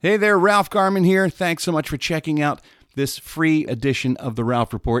Hey there, Ralph Garman here. Thanks so much for checking out this free edition of The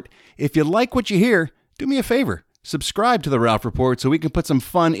Ralph Report. If you like what you hear, do me a favor. Subscribe to The Ralph Report so we can put some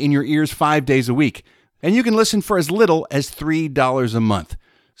fun in your ears 5 days a week. And you can listen for as little as $3 a month.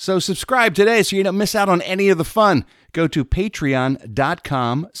 So subscribe today so you don't miss out on any of the fun. Go to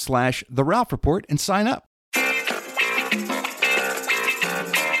patreon.com/The Ralph Report and sign up.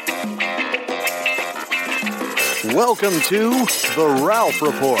 Welcome to The Ralph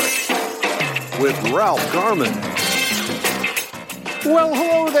Report with Ralph Garman. Well,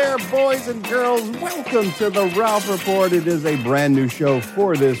 hello there, boys and girls. Welcome to The Ralph Report. It is a brand new show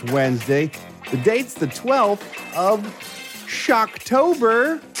for this Wednesday. The date's the 12th of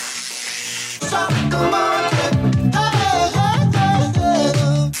Shocktober.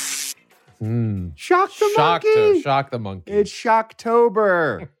 Shock the monkey. Shock the monkey. It's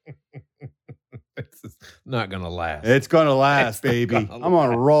Shocktober. It's not going to last. It's going to last, baby. I'm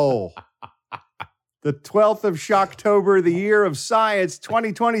on a roll. The 12th of Shocktober, the year of science,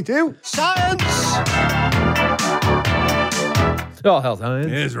 2022. Science! Oh, hell, science.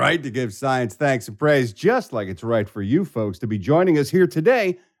 It is right to give science thanks and praise, just like it's right for you folks to be joining us here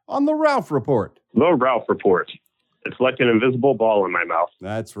today on The Ralph Report. The Ralph Report. It's like an invisible ball in my mouth.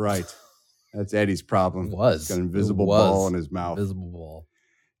 That's right. That's Eddie's problem. It was. He's got an invisible ball in his mouth. Invisible ball.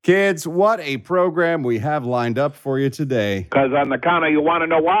 Kids, what a program we have lined up for you today. Because on the counter, you want to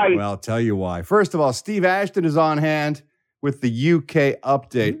know why? Well, I'll tell you why. First of all, Steve Ashton is on hand with the UK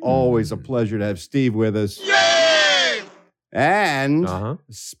update. Always a pleasure to have Steve with us. Yay! And a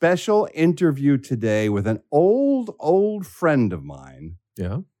special interview today with an old friend of mine.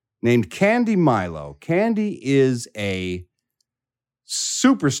 Yeah. Named Candi Milo. Candi is a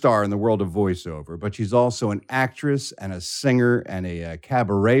superstar in the world of voiceover, but she's also an actress and a singer and a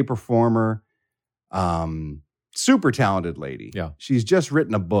cabaret performer. Super talented lady. Yeah. She's just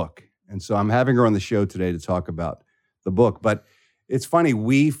written a book. And so I'm having her on the show today to talk about the book. But it's funny,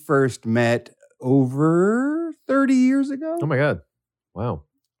 we first met over 30 years ago. Oh, my God. Wow.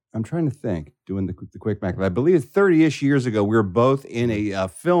 I'm trying to think, doing the quick math. I believe it's 30-ish years ago, we were both in a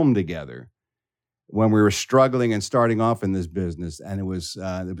film together when we were struggling and starting off in this business. And it was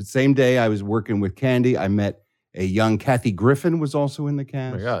the same day I was working with Candi. I met a young Kathy Griffin was also in the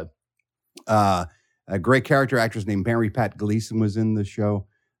cast. Oh, my God. A great character actress named Mary Pat Gleason was in the show.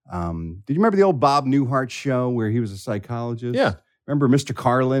 Did you remember the old Bob Newhart show where he was a psychologist? Yeah. Remember Mr.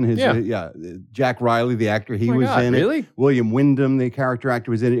 Carlin? Jack Riley, the actor, he was in really? it. William Wyndham, the character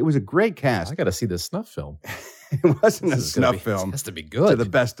actor, was in it. It was a great cast. I got to see this snuff film. It wasn't a snuff film. It has to be good. To the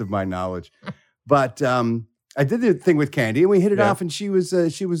best of my knowledge. But I did the thing with Candi, and we hit it off, and she was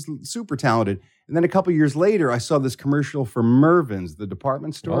super talented. And then a couple years later, I saw this commercial for Mervyn's, the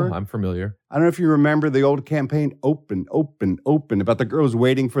department store. Oh, I'm familiar. I don't know if you remember the old campaign, open, open, open, about the girls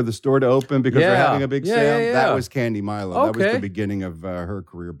waiting for the store to open because they're having a big sale. Yeah. That was Candi Milo. Okay. That was the beginning of her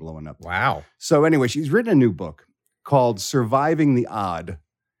career blowing up. Wow. So anyway, she's written a new book called Surviving the Odd.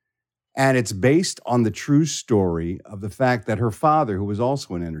 And it's based on the true story of the fact that her father, who was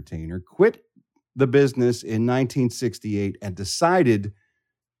also an entertainer, quit the business in 1968 and decided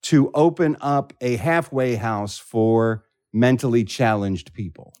to open up a halfway house for mentally challenged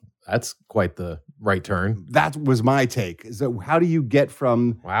people. That's quite the right turn. That was my take. So how do you get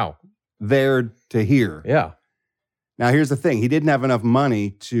from there to here? Yeah. Now, here's the thing. He didn't have enough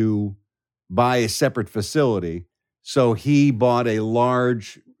money to buy a separate facility, so he bought a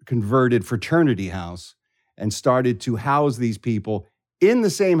large converted fraternity house and started to house these people in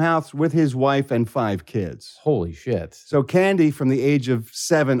the same house with his wife and 5 kids. Holy shit. So Candi, from the age of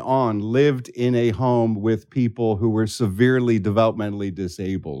 7 on, lived in a home with people who were severely developmentally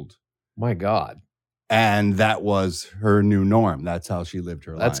disabled. My God. And that was her new norm. That's how she lived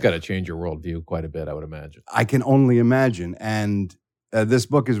her life. That's got to change your worldview quite a bit, I would imagine. I can only imagine. And this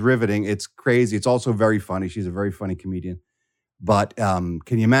book is riveting. It's crazy. It's also very funny. She's a very funny comedian. But can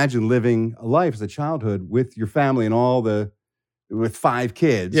you imagine living a life as a childhood with your family and with 5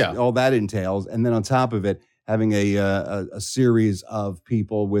 kids, all that entails, and then on top of it, having a series of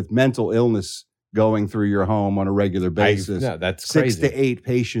people with mental illness going through your home on a regular basis. That's 6 crazy. to 8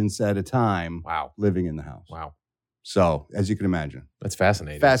 patients at a time. Wow. Living in the house. Wow. So, as you can imagine. That's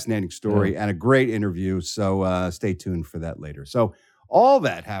fascinating. Fascinating story and a great interview. So, stay tuned for that later. So, all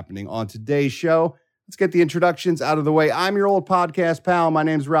that happening on today's show. Let's get the introductions out of the way. I'm your old podcast pal. My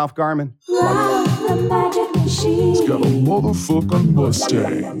name's Ralph Garman. He's got a motherfucking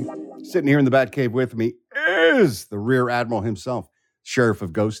Mustang. Sitting here in the Batcave with me is the Rear Admiral himself, Sheriff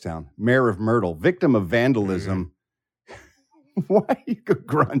of Ghost Town, Mayor of Myrtle, victim of vandalism. Why you go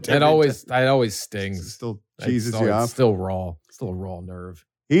grunt? It always stings. Still cheeses you off. Still raw. Still a raw nerve.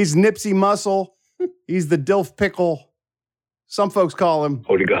 He's Nipsey Muscle. He's the Dilf Pickle. Some folks call him.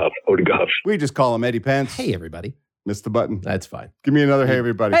 Holy God. We just call him Eddie Pence. Hey, everybody. Missed the button. That's fine. Give me another hey,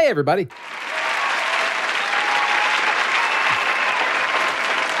 everybody. Hey, everybody.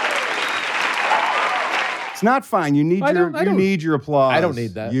 It's not fine. You need your applause. I don't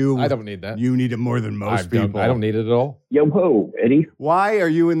need that. I don't need that. You need it more than most people. I don't need it at all. Yo ho, Eddie. Why are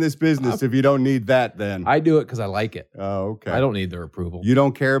you in this business if you don't need that then? I do it because I like it. Oh, okay. I don't need their approval. You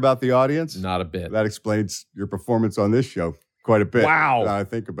don't care about the audience? Not a bit. That explains your performance on this show quite a bit. Wow. Now I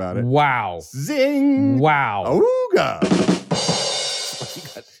think about it. Wow. Zing. Wow. Ooga.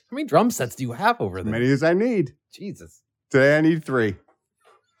 How many drum sets do you have over there? As many as I need. Jesus. Today I need 3.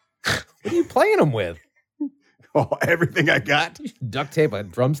 What are you playing them with? Oh, everything I got. Duct tape a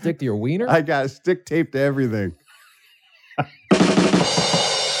drumstick to your wiener? I got a stick tape to everything. I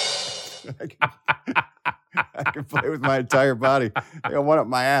can play with my entire body. I got one up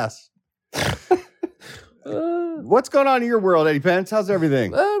my ass. What's going on in your world, Eddie Pence? How's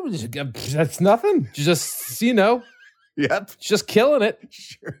everything? That's nothing. Just, Yep. just killing it.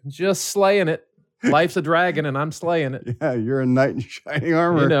 Sure. Just slaying it. Life's a dragon and I'm slaying it. Yeah, you're a knight in shining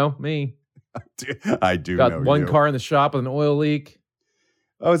armor. You know, me. I do Got know one you. car in the shop with an oil leak.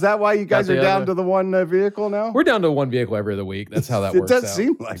 Oh, is that why you guys Got are the down other. to the one vehicle now? We're down to one vehicle every other week. That's how that It works out. does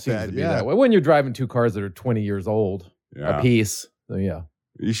seem like It seems that, to be yeah. that way. When you're driving 2 cars that are 20 years old Yeah. a piece. So yeah,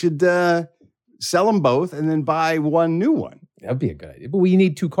 You should sell them both and then buy one new one. that'd be a good idea. But we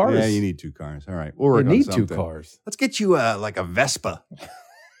need 2 cars. Yeah, you need 2 cars. All right. We'll We work on need 2 something. cars. Let's get you like a Vespa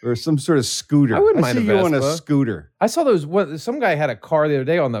or some sort of scooter. I wouldn't mind see a you on a Vespa. scooter. I saw those. Some guy had a car the other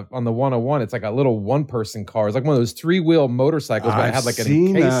day on the 101. It's like a little 1-person car. It's like one of those 3-wheel motorcycles, but it had like an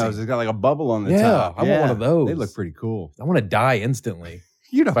seen encasing. those. It's got like a bubble on the Yeah, top. I want one of those. They look pretty cool. I want to die instantly.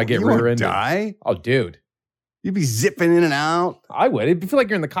 You know, If I get you won't rear-ended. die. Oh, dude, You'd be zipping in and out. I would. It'd feel like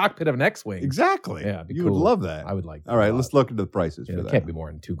you're in the cockpit of an X-wing. Exactly. Yeah, it'd be you cool. would love that. I would like that. All right, a lot. let's look into the prices Yeah, for it that. can't be more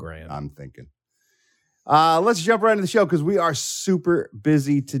than $2,000. I'm thinking. Let's jump right into the show because we are super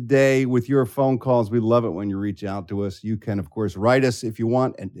busy today with your phone calls. We love it when you reach out to us. You can, of course, write us if you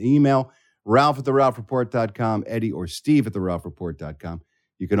want an email, Ralph@theralphreport.com, Eddie or Steve at theralphreport.com.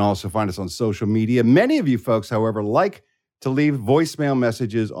 You can also find us on social media. Many of you folks, however, like to leave voicemail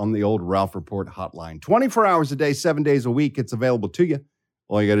messages on the old Ralph Report hotline. 24 hours a day, 7 days a week, it's available to you.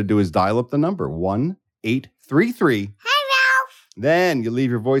 All you got to do is dial up the number, 1-833. Then you leave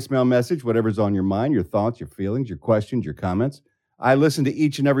your voicemail message, whatever's on your mind, your thoughts, your feelings, your questions, your comments. I listen to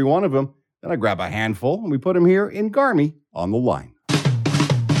each and every one of them. Then I grab a handful and we put them here in Garmy on the line.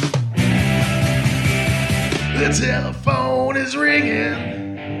 The telephone is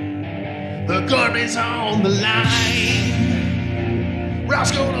ringing. The Garmy's on the line.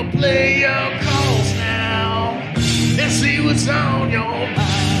 Ralph's gonna play your calls now and see what's on your mind.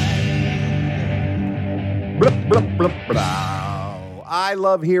 Blah, blah, blah, blah. I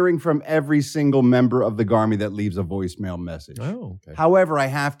love hearing from every single member of the Garmy that leaves a voicemail message. Oh, okay. However, I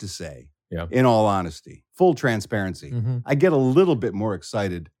have to say, Yeah. in all honesty, full transparency, I get a little bit more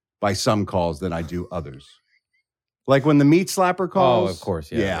excited by some calls than I do others. Like when the meat slapper calls. Oh, of course,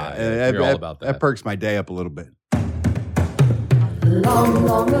 yeah. You're all about that. That perks my day up a little bit. Long,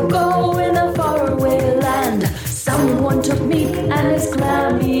 long ago in a faraway land, someone took meat and his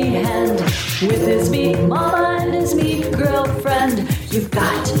clammy hand. With his meat mama and his meat girlfriend, you've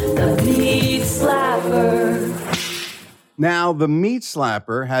got the meat slapper. Now, the meat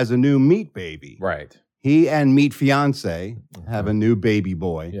slapper has a new meat baby. Right. He and meat fiance have a new baby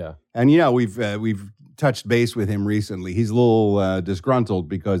boy. Yeah. And, you know, we've touched base with him recently. He's a little disgruntled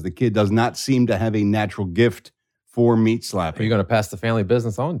because the kid does not seem to have a natural gift for meat Are slapping. you going to pass the family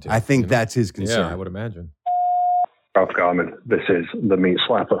business on to? I think you know? that's his concern. Yeah, I would imagine. Ralph Garman, this is the meat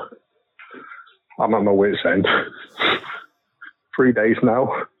slapper. I'm at my wit's end. 3 days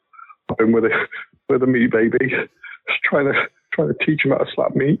now. I've been with a meat baby, just trying to teach him how to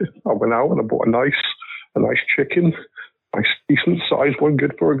slap meat. I went out and I bought a nice chicken, nice decent sized one,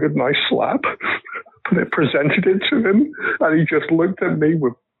 good for a good nice slap. But I presented it to him, and he just looked at me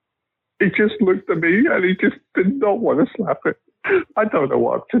and he just did not want to slap it. I don't know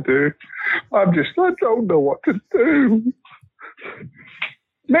what to do. I don't know what to do.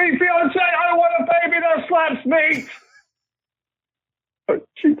 Meat fiance, I want a baby that slaps meat. But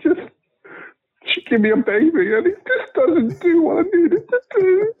she gave me a baby, and it just doesn't do what I need it to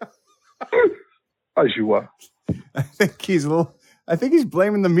do. As you were. I think he's a little I think he's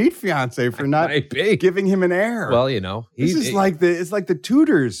blaming the meat fiance for not giving him an heir. Well, you know, it's like the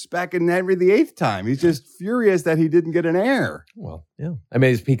Tudors back in Henry VIII time. He's just furious that he didn't get an heir. Well, yeah. I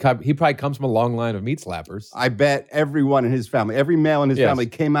mean, he probably comes from a long line of meat slappers. I bet everyone in his family, every male in his family,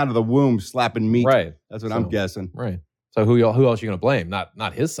 came out of the womb slapping meat. Right. That's what I'm guessing. Right. So who else are you going to blame?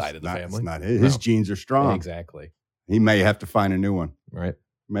 Not his side of the family. It's not his. His genes are strong. Exactly. He may have to find a new one. Right.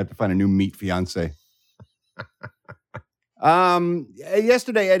 He may have to find a new meat fiance.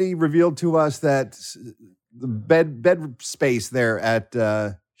 Yesterday, Eddie revealed to us that the bed space there at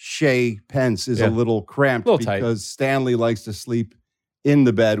Shea Pence is a little cramped because tight. Stanley likes to sleep in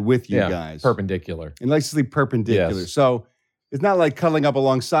the bed with you guys. Perpendicular. He likes to sleep perpendicular. Yes. So it's not like cuddling up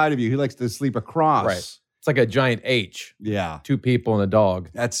alongside of you. He likes to sleep across. Right. It's like a giant H. Yeah. 2 people and a dog.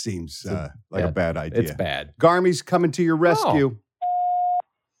 That seems like a bad idea. It's bad. Garmy's coming to your rescue.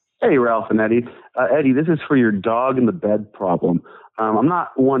 Hey, Ralph and Eddie. Eddie, this is for your dog in the bed problem. I'm not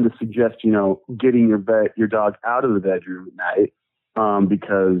one to suggest, getting your dog out of the bedroom at night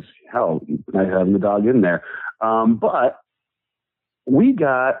because, hell, you might have the dog in there. But we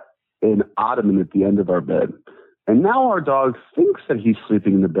got an ottoman at the end of our bed. And now our dog thinks that he's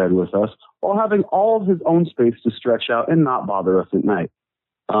sleeping in the bed with us while having all of his own space to stretch out and not bother us at night.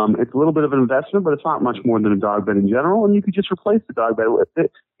 It's a little bit of an investment, but it's not much more than a dog bed in general, and you could just replace the dog bed with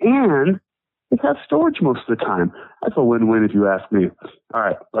it. And it has storage most of the time. That's a win-win if you ask me. All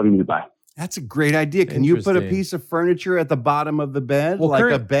right, love you, goodbye. That's a great idea. Can you put a piece of furniture at the bottom of the bed,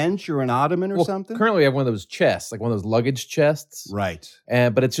 like a bench or an ottoman or something? Currently, we have one of those chests, like one of those luggage chests. Right.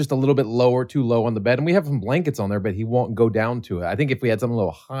 But it's just a little bit too low on the bed. And we have some blankets on there, but he won't go down to it. I think if we had something a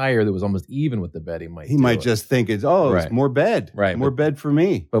little higher that was almost even with the bed, he might just think it's more bed. Right. More bed for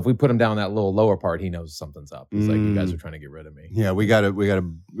me. But if we put him down that little lower part, he knows something's up. He's like, you guys are trying to get rid of me. Yeah, we gotta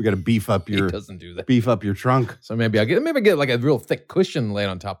beef up your He doesn't do that. Beef up your trunk. So maybe I get like a real thick cushion laid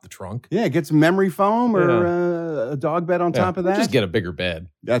on top of the trunk. Yeah, get some memory foam or a dog bed on top of that. Just get a bigger bed.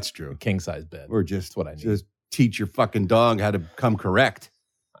 That's true. A king size bed. Or just That's what I need. Just teach your fucking dog how to come correct.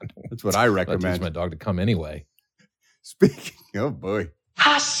 That's what I recommend. I teach my dog to come anyway. Oh boy.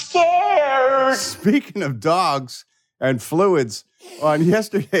 I'm scared. Speaking of dogs and fluids, on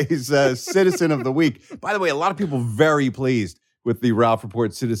yesterday's Citizen of the Week. By the way, a lot of people very pleased with the Ralph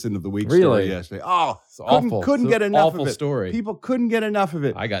Report Citizen of the Week story yesterday. Oh, it's awful. Couldn't get enough of it. Story. People couldn't get enough of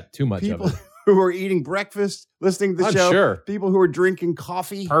it. I got too much of it. Who were eating breakfast, listening to the show. Sure. People who were drinking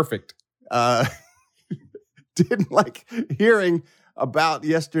coffee. Perfect. Didn't like hearing about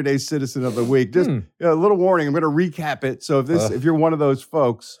yesterday's Citizen of the Week. Just a little warning. I'm going to recap it. So if you're one of those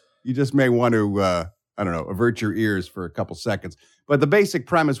folks, you just may want to, avert your ears for a couple seconds. But the basic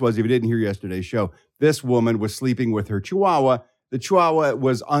premise was, if you didn't hear yesterday's show, this woman was sleeping with her Chihuahua. The Chihuahua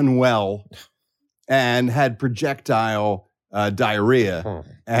was unwell and had projectile diarrhea,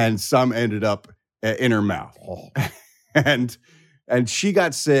 and some ended up in her mouth. And she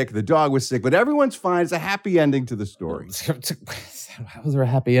got sick. The dog was sick, but everyone's fine. It's a happy ending to the story. How was there a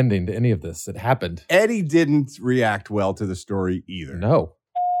happy ending to any of this? It happened. Eddie didn't react well to the story either. No.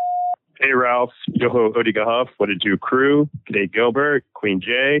 Hey, Ralph. Yoho Odiga Huff. What did you crew? G'day, Gilbert. Queen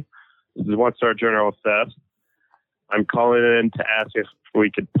J. This is One Star Journal Theft. I'm calling in to ask if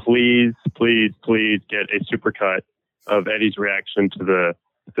we could please get a supercut of Eddie's reaction to the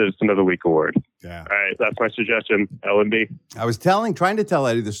Citizen of the Week award. Yeah. All right. That's my suggestion. L&B. I was trying to tell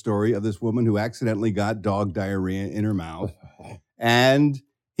Eddie the story of this woman who accidentally got dog diarrhea in her mouth. And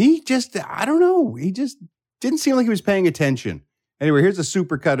he just, I don't know, he just didn't seem like he was paying attention. Anyway, here's a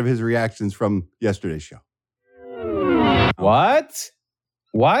supercut of his reactions from yesterday's show. What?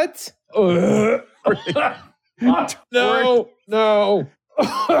 No.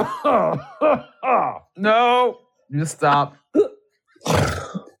 No. Just stop.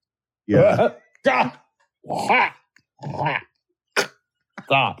 Yeah. Stop.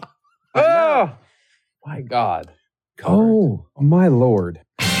 Oh, my God. Oh, my Lord.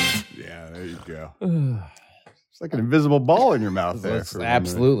 Yeah, there you go. It's like an invisible ball in your mouth there. It's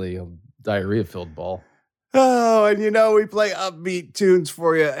absolutely a diarrhea-filled ball. Oh, and we play upbeat tunes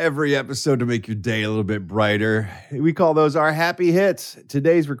for you every episode to make your day a little bit brighter. We call those our happy hits.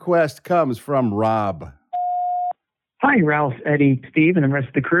 Today's request comes from Rob. Hi, Ralph, Eddie, Steve, and the rest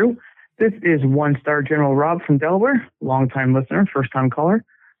of the crew. This is One Star General Rob from Delaware, longtime listener, first-time caller.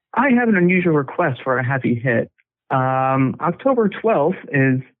 I have an unusual request for a happy hit. October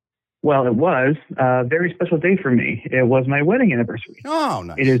 12th was a very special day for me. It was my wedding anniversary. Oh,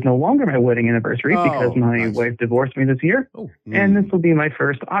 nice. It is no longer my wedding anniversary because my wife divorced me this year, and this will be my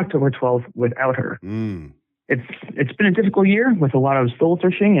first October 12th without her. It's been a difficult year with a lot of soul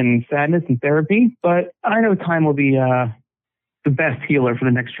searching and sadness and therapy, but I know time will be the best healer for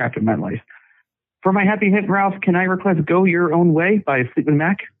the next chapter of my life. For my happy hit, Ralph, can I request Go Your Own Way by Fleetwood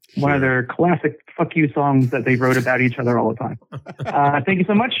Mac? Sure. One of their classic fuck you songs that they wrote about each other all the time. Thank you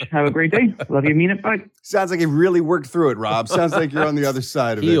so much. Have a great day. Love you, mean it. Bye. Sounds like you really worked through it, Rob. Sounds like you're on the other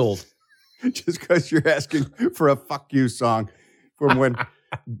side of Healed. it. Just because you're asking for a fuck you song from when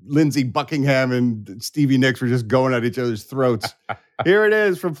Lindsey Buckingham and Stevie Nicks were just going at each other's throats. Here it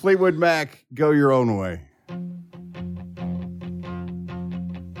is from Fleetwood Mac, Go Your Own Way.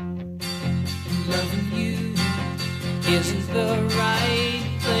 Loving you isn't the right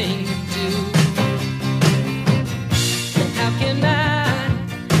thing to do. And how can I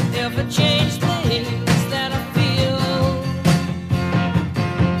ever change things that I feel?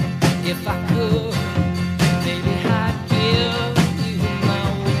 If I could, maybe I'd give you my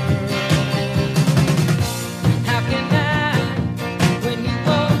word. How can I, when you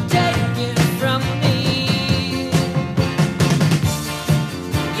won't take it from me?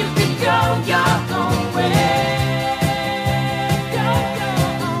 You can go your own way.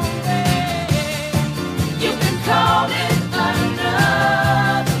 Call it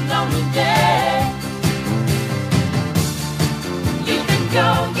another lonely day. You can go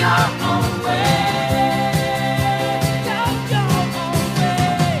your own way. Go your own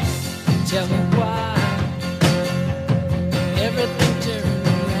way. Tell me why everything turned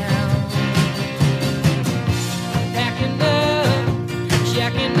around. Packing up,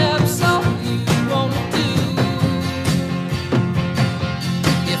 jacking up, so you wanna do.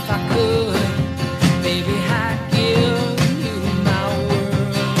 If I could, baby, I'd give you my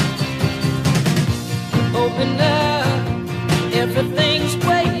word. Open up, everything's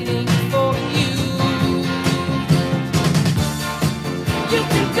waiting for you. You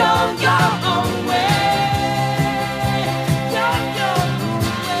can go your own way. Go your own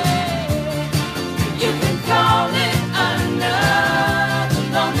way. You can call it another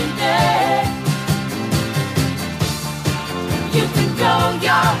lonely day. You can go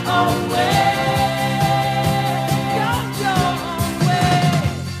your own way.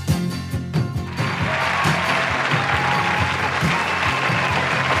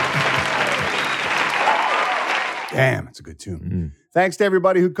 Damn, it's a good tune. Thanks to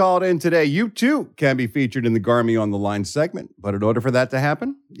everybody who called in today. You too can be featured in the Garmy on the Line segment. But in order for that to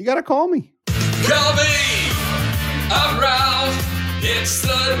happen, you got to call me. Call me, I'm Ralph. It's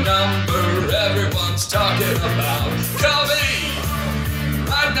the number everyone's talking about. Call me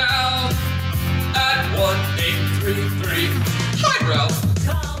right now at 1-833. Hi, Ralph.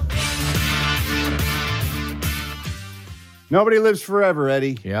 Nobody lives forever,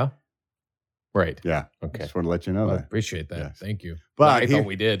 Eddie. Yeah? Right. Yeah. Okay. Just want to let you know Well, I that. appreciate that. Yes. Thank you. But I here- thought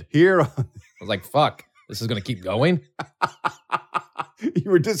we did. Here, I was like, fuck, this is going to keep going? you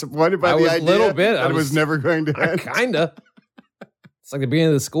were disappointed by I the was a idea little bit. that it was never going to end. Kind of. It's like the beginning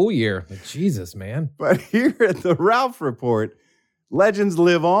of the school year. Like, Jesus, man. But here at the Ralph Report, legends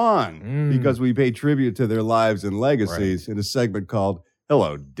live on because we pay tribute to their lives and legacies in a segment called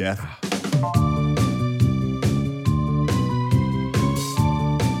Hello, Death.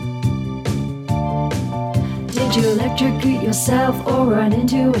 Did you electrocute yourself or run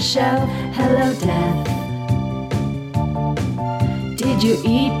into a shell? Hello, death. Did you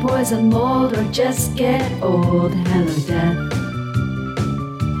eat poison mold or just get old? Hello, death.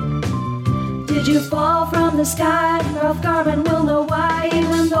 Did you fall from the sky? Ralph Garman will know why,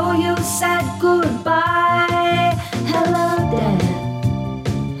 even though you said goodbye. Hello, death.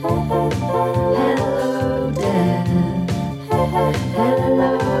 Hello, death.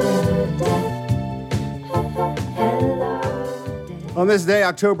 Hello, death. On this day,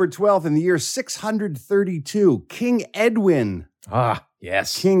 October 12th, in the year 632, King Edwin. Ah,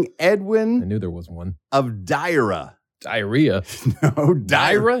 yes. King Edwin. I knew there was one. Of Dyra. Diarrhea. No,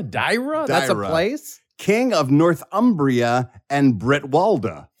 Dyra? Dyra? That's a Dyra. place? King of Northumbria and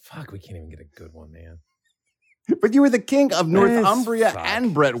Bretwalda. Fuck, we can't even get a good one, man. But you were the king of Northumbria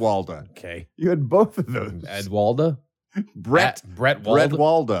and Bretwalda. Okay. You had both of those. Edwalda? Brett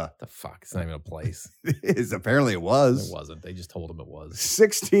Bretwalda. The fuck? It's not even a place. It is. Apparently it was. It wasn't. They just told him it was.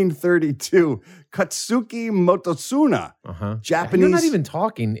 1632, Katsuki Motosuna. Uh-huh. Japanese. You're not even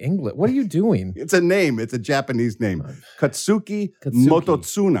talking English. What are you doing? It's a name. It's a Japanese name. Katsuki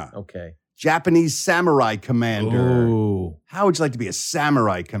Motosuna. Okay. Japanese samurai commander. Ooh. How would you like to be a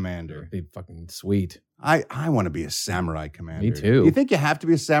samurai commander? That'd be fucking sweet. I want to be a samurai commander. Me too. You think you have to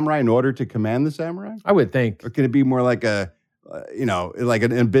be a samurai in order to command the samurai? I would think. Or can it be more like a like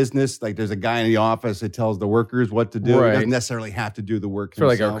in business, like there's a guy in the office that tells the workers what to do. Right. He doesn't necessarily have to do the work Sort of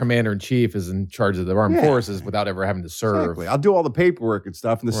like himself. our commander in chief is in charge of the armed forces without ever having to serve. Exactly. I'll do all the paperwork and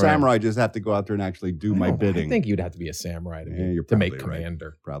stuff, and the Right. samurai just have to go out there and actually do my bidding. I think you'd have to be a samurai you're to make probably right.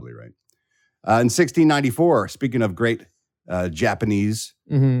 commander. Probably right. In 1694, speaking of great Japanese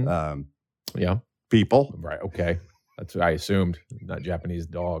people. Right. Okay. That's what I assumed. Not Japanese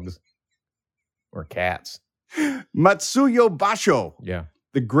dogs or cats. Matsuyo Basho, Yeah.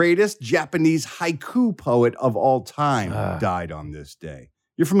 the greatest Japanese haiku poet of all time, died on this day.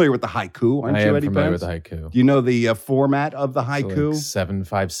 You're familiar with the haiku, aren't I you, am Eddie familiar Pence? with the haiku. Do you know the format of the So haiku? like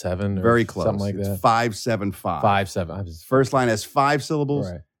 757 or Very close. something like It's that. 575. 5-7. First line has 5 syllables.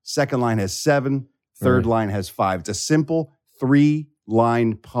 Right. Second line has 7. Third line has 5. It's a simple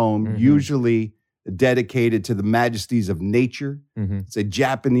 3-line poem, usually dedicated to the majesties of nature. It's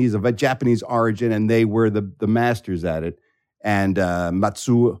of a Japanese origin, and they were the masters at it. And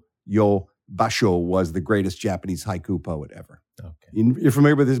Matsuyo Basho was the greatest Japanese haiku poet ever. Okay. You're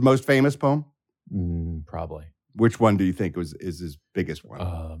familiar with his most famous poem? Probably. Which one do you think is his biggest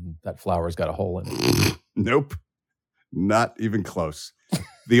one? That flower's got a hole in it. Nope. Not even close.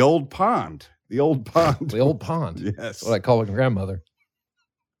 The Old Pond. The Old Pond. The Old Pond. Yes. That's what I call my grandmother.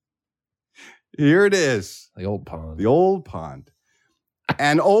 Here it is. The Old Pond. The Old Pond.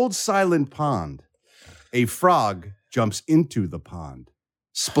 An old silent pond. A frog jumps into the pond.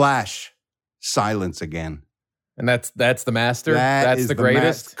 Splash. Silence again. And that's the master? That That's is the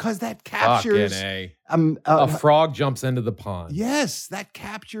greatest? Because that captures... Fucking A. A frog jumps into the pond. Yes, that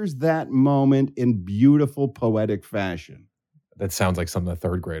captures that moment in beautiful poetic fashion. That sounds like something a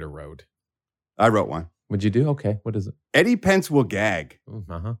third grader wrote. I wrote one. What'd you do? Okay. What is it? Eddie Pence will gag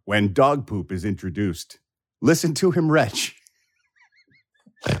Uh-huh. when dog poop is introduced. Listen to him retch.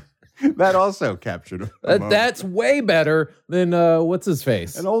 That also captured a moment. That's way better than what's his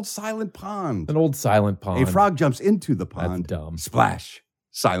face? An old silent pond. An old silent pond. A frog jumps into the pond. That's dumb. Splash.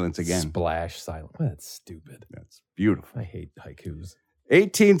 Silence again. Splash. Silent. That's stupid. That's beautiful. I hate haikus.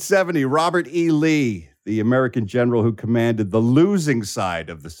 1870, Robert E. Lee, the American general who commanded the losing side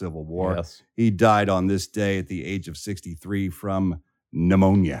of the Civil War. Yes. He died on this day at the age of 63 from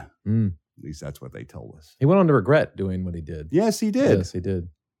pneumonia. At least that's what they told us. He went on to regret doing what he did. Yes, he did. Yes, he did.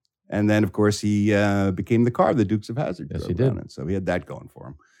 And then, of course, he became the car the Dukes of Hazzard. Yes, drove he did. around in. So he had that going for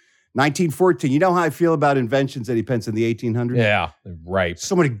him. 1914. You know how I feel about inventions, Eddie Pence, in the 1800s? Yeah, right.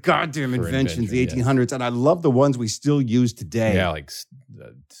 So many goddamn For inventions in the invention, 1800s. And I love the ones we still use today. Yeah, like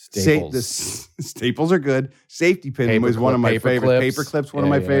staples. Staples are good. Safety pin Paper was one of my paper favorites. clips. Paper clips, one Yeah, of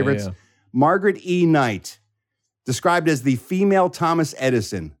my yeah, favorites. yeah. Margaret E. Knight, described as the female Thomas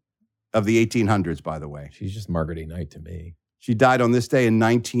Edison of the 1800s, by the way. She's just Margaret E. Knight to me. She died on this day in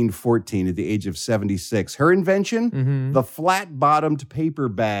 1914 at the age of 76. Her invention, the flat-bottomed paper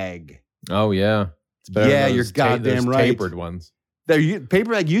bag. Oh, yeah. It's better Yeah, than you're those goddamn those right. tapered ones.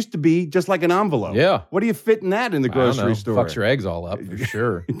 Paper bag used to be just like an envelope. Yeah. What do you fit in that in the I don't know. grocery store? Fucks your eggs all up, for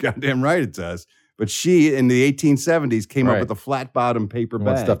sure. Goddamn right it does. But she, in the 1870s, came up Right. with a flat-bottomed paper You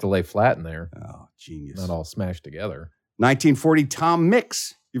want bag. stuff to lay flat in there. Oh, genius. Not all smashed together. 1940, Tom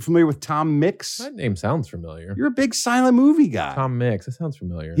Mix. You familiar with Tom Mix? That name sounds familiar. You're a big silent movie guy. Tom Mix. That sounds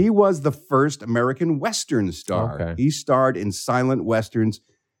familiar. He was the first American Western star. Okay. He starred in silent Westerns,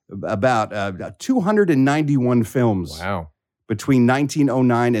 about 291 films. Wow. Between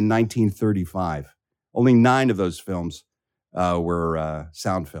 1909 and 1935. Only 9 of those films were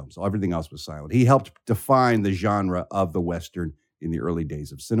sound films. Everything else was silent. He helped define the genre of the Western in the early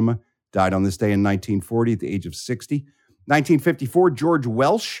days of cinema. Died on this day in 1940 at the age of 60. 1954, George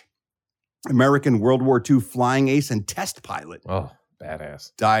Welsh, American World War II flying ace and test pilot. Oh,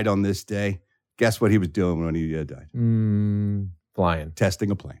 badass. Died on this day. Guess what he was doing when he died? Flying.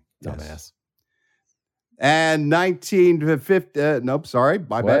 Testing a plane. Dumbass. Yes. And 1950, nope, sorry,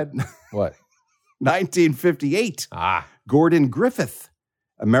 my bad. What? 1958. Gordon Griffith,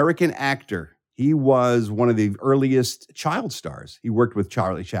 American actor. He was one of the earliest child stars. He worked with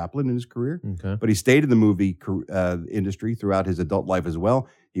Charlie Chaplin in his career, Okay. but he stayed in the movie industry throughout his adult life as well.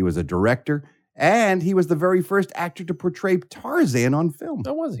 He was a director, and he was the very first actor to portray Tarzan on film.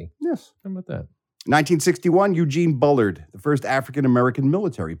 Oh, was he? Yes. How about that? 1961, Eugene Bullard, the first African-American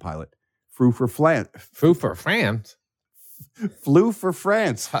military pilot. Flew for France. Flew for France? Flew for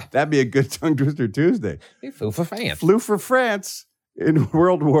France. That'd be a good tongue twister Tuesday. He flew for France. Flew for France in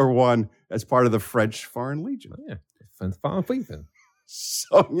World War I as part of the French Foreign Legion. Yeah. Fleefen.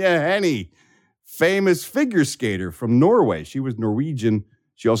 Sonja Henie, famous figure skater from Norway. She was Norwegian.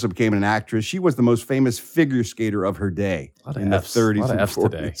 She also became an actress. She was the most famous figure skater of her day in the 30s A lot of and F's 40s.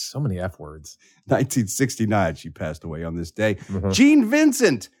 today. So many F words. 1969, she passed away on this day. Mm-hmm. Gene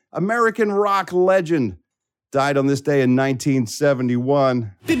Vincent, American rock legend, died on this day in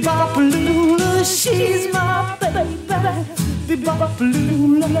 1971. Bebopalula, she's my baby.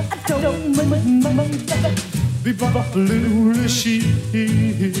 Bebopalula, I don't mind. Bebopalula, she's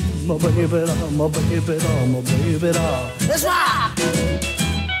my baby, my baby, my baby. Let's rock!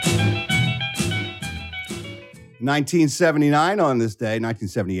 1979 on this day,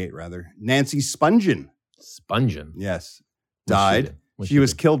 1978 rather, Nancy Spungen. Spungen? Yes. Died. She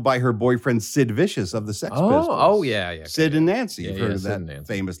was killed by her boyfriend Sid Vicious of the Sex Pistols. Oh, yeah. Sid and Nancy. Yeah, You've heard of Sid that and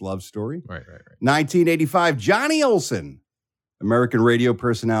Nancy. famous love story? Right. 1985, Johnny Olson, American radio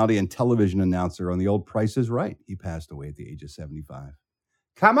personality and television announcer on The Old Price is Right. He passed away at the age of 75.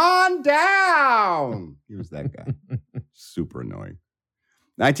 Come on down! He was that guy. Super annoying.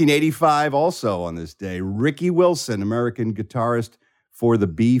 1985, also on this day, Ricky Wilson, American guitarist for the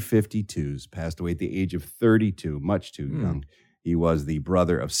B-52s, passed away at the age of 32, much too young. He was the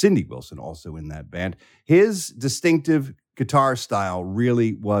brother of Cindy Wilson, also in that band. His distinctive guitar style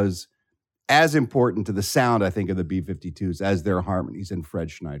really was as important to the sound, I think, of the B-52s as their harmonies and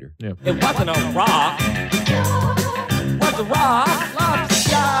Fred Schneider. Yeah. It wasn't a rock. Was a rock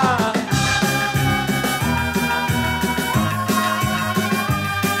lobster.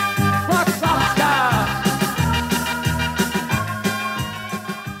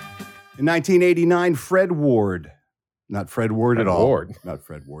 In 1989, Fred Ward. Not Fred Ward Fred at all. Ward. Not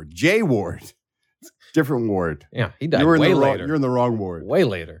Fred Ward. Jay Ward. Different Ward. Yeah, he died You were in way the wrong- later. You're in the wrong ward. Way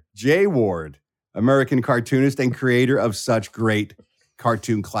later. Jay Ward, American cartoonist and creator of such great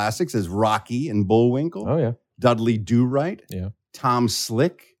cartoon classics as Rocky and Bullwinkle. Oh, yeah. Dudley Do-Right. Yeah. Tom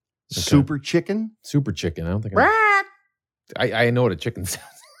Slick. Super Chicken. Super Chicken. I don't think Quack! I know what a chicken sounds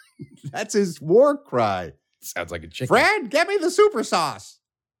like. That's his war cry. Sounds like a chicken. Fred, get me the super sauce.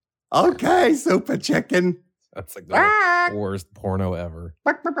 Okay, Super Chicken. That's like the worst porno ever.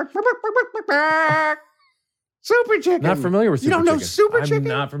 Super Chicken. Not familiar with Super You don't Chicken. know Super I'm Chicken?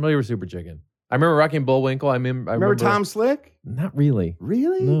 not familiar with Super Chicken. I remember Rocky and Bullwinkle. I remember Tom Slick? Not really.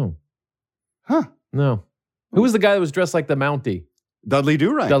 Really? No. Huh. No. Who was the guy that was dressed like the Mountie? Dudley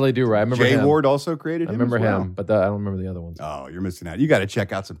Do-Right. Dudley Do-Right. I remember Jay him. Ward also created him. I remember as well. him, but I don't remember the other ones. Oh, you're missing out. You got to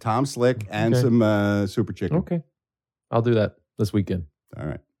check out some Tom Slick and Okay. some Super Chicken. Okay. I'll do that this weekend. All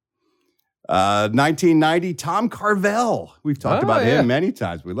right. 1990, Tom Carvel. We've talked about yeah. him many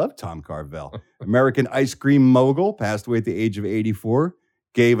times. We love Tom Carvel. American ice cream mogul, passed away at the age of 84.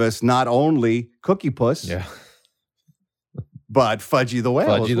 Gave us not only Cookie Puss, Yeah. but Fudgy the Whale.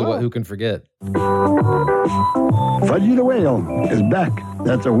 Fudgy as the well. Who can forget? Fudgy the Whale is back.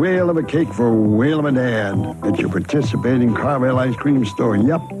 That's a whale of a cake for a whale of a dad at your participating Carvel ice cream store.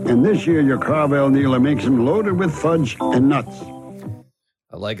 Yep. And this year, your Carvel dealer makes them loaded with fudge and nuts.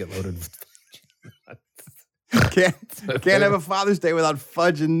 I like it loaded with Can't have a Father's Day without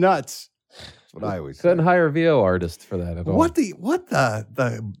fudge and nuts. That's what I always say. Couldn't hire a VO artist for that at all. What the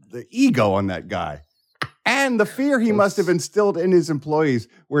ego on that guy, and the fear he must have instilled in his employees,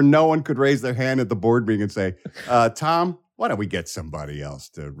 where no one could raise their hand at the board meeting and say, "Tom, why don't we get somebody else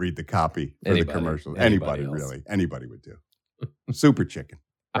to read the copy for the commercial?" Anybody else. really? Anybody would do. Super Chicken.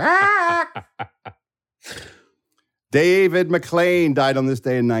 David McLean died on this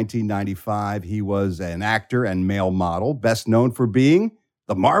day in 1995. He was an actor and male model, best known for being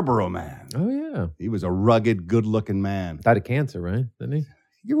the Marlboro Man. Oh, yeah. He was a rugged, good-looking man. Died of cancer, right? Didn't he?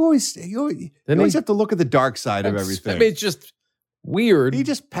 You always have to look at the dark side of everything. I mean, it's just weird. He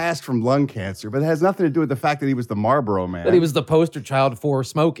just passed from lung cancer, but it has nothing to do with the fact that he was the Marlboro Man. That he was the poster child for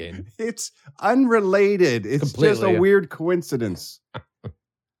smoking. It's unrelated. It's just Completely. a weird coincidence.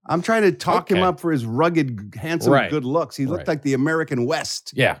 I'm trying to talk him up for his rugged, handsome, Right. good looks. He looked Right. like the American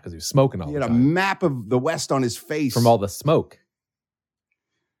West. Yeah, because he was smoking all He the had a time. map of the West on his face. From all the smoke.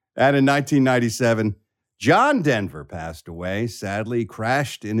 And in 1997, John Denver passed away. Sadly,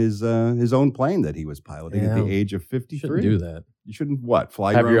 crashed in his own plane that he was piloting at Yeah. the age of 53. Shouldn't do that. You shouldn't what?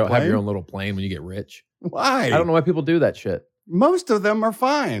 Fly Have your own plane? have your own little plane when you get rich. Why? I don't know why people do that shit. Most of them are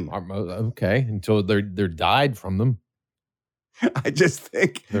fine. Okay, until they're died from them. I just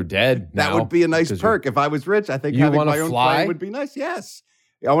think They're dead. that now would be a nice because perk. If I was rich, I think You having wanna my own fly? plane would be nice. Yes.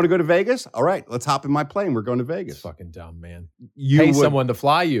 I want to go to Vegas. All right, let's hop in my plane. We're going to Vegas. It's fucking dumb, man. You Pay would- someone to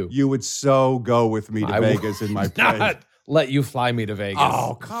fly you. You would so go with me to I would Vegas in my plane. not let you fly me to Vegas.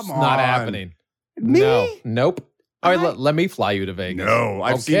 Oh, come It's on. not happening. Me? No. Nope. All right, let me fly you to Vegas. No,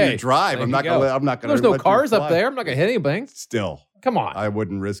 I've seen Okay. you drive. There I'm you not go. gonna. I'm not gonna. There's no let you cars up fly. there. I'm not gonna hit anything. Still, come on. I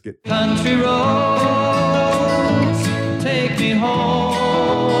wouldn't risk it. Country roads take me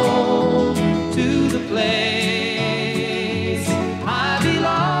home.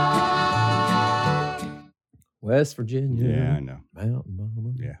 West Virginia. Yeah, I know. Mountain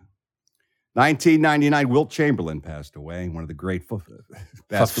Mama. Yeah. 1999, Wilt Chamberlain passed away, one of the great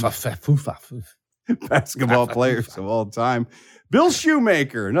basketball players of all time. Bill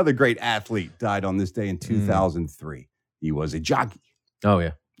Shoemaker, another great athlete, died on this day in 2003. He was a jockey. Oh,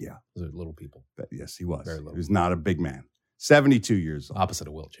 yeah. Yeah. Those are little people. But yes, he was. Very He little. was not a big man. 72 years old. Opposite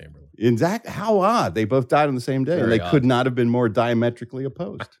of Wilt Chamberlain. Exactly. How odd. They both died on the same day, and Very they odd. could not have been more diametrically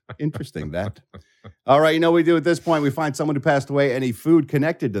opposed. Interesting, that. All right, you know what we do at this point? We find someone who passed away, any food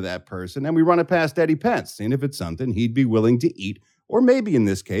connected to that person, and we run it past Eddie Pence, seeing if it's something he'd be willing to eat, or maybe in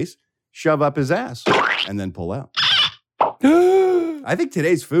this case, shove up his ass and then pull out. I think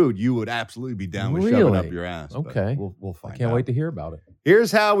today's food, you would absolutely be down with shoving up your ass. but Okay. We'll find out. I can't wait to hear about it.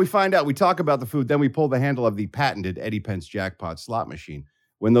 Here's how we find out. We talk about the food, then we pull the handle of the patented Eddie Pence jackpot slot machine.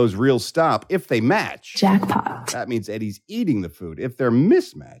 When those reels stop, if they match, Jackpot. that means Eddie's eating the food. If they're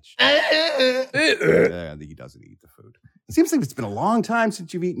mismatched, I think he doesn't eat the food. It seems like it's been a long time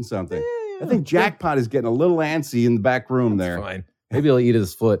since you've eaten something. I think jackpot is getting a little antsy in the back room there. Fine. Maybe he'll eat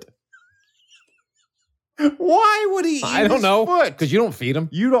his foot. Why would he eat I don't his know. foot? Because you don't feed him.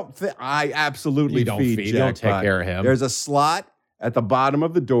 You don't. I absolutely You don't feed feed. You don't take jackpot. care of him. There's a slot at the bottom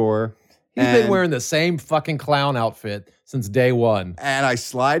of the door. He's been and- wearing the same fucking clown outfit since day one. And I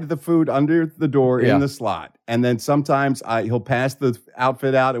slide the food under the door Yeah. in the slot. And then sometimes he'll pass the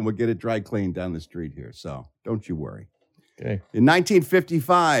outfit out and we'll get it dry cleaned down the street here. So don't you worry. Okay. In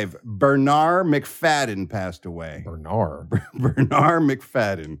 1955, Bernard McFadden passed away. Bernard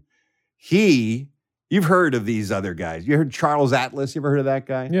McFadden. You've heard of these other guys. You heard Charles Atlas? You ever heard of that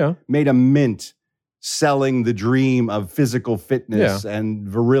guy? Yeah. Made a mint selling the dream of physical fitness and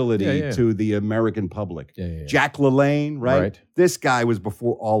virility to the American public. Yeah. Jack LaLanne, right? Right. This guy was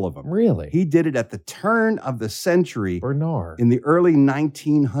before all of them. Really? He did it at the turn of the century Bernard. in the early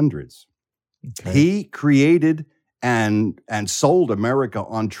 1900s. Okay. He created and sold America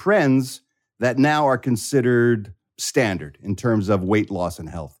on trends that now are considered standard in terms of weight loss and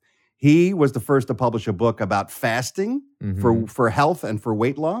health. He was the first to publish a book about fasting for health and for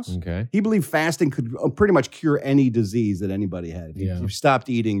weight loss. Okay. He believed fasting could pretty much cure any disease that anybody had. If Yeah. you stopped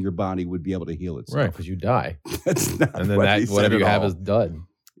eating, your body would be able to heal itself. Right, because you die. That's not And then what that he said whatever at you have all. is done.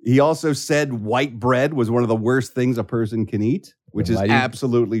 He also said white bread was one of the worst things a person can eat, which Then is why do you-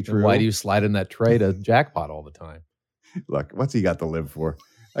 absolutely then true. Why do you slide in that tray to jackpot all the time? Look, what's he got to live for?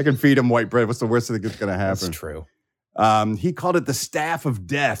 I can feed him white bread. What's the worst thing that's going to happen? That's true. He called it the staff of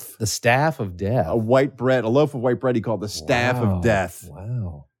death. The staff of death. A loaf of white bread he called the staff Wow. of death.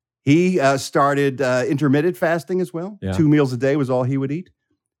 Wow. He started intermittent fasting as well. Yeah. 2 meals a day was all he would eat.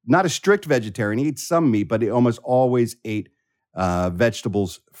 Not a strict vegetarian. He ate some meat, but he almost always ate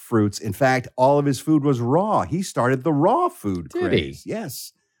vegetables, fruits. In fact, all of his food was raw. He started the raw food Did craze.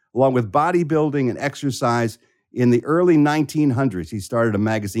 Yes. Along with bodybuilding and exercise. In the early 1900s, he started a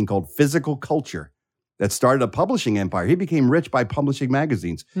magazine called Physical Culture that started a publishing empire. He became rich by publishing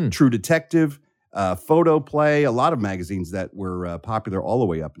magazines. True Detective, Photo Play, a lot of magazines that were popular all the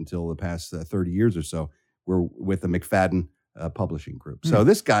way up until the past 30 years or so were with the McFadden publishing group. So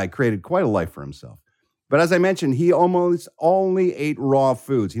this guy created quite a life for himself. But as I mentioned, he almost only ate raw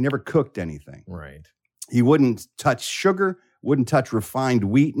foods. He never cooked anything. Right. He wouldn't touch sugar, wouldn't touch refined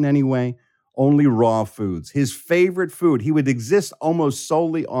wheat in any way, only raw foods. His favorite food, he would exist almost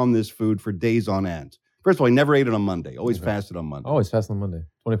solely on this food for days on end. First of all, he never ate it on Monday, always fasted on Monday. Always fast on Monday.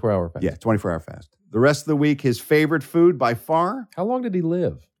 24-hour fast. Yeah, 24-hour fast. The rest of the week, his favorite food by far. How long did he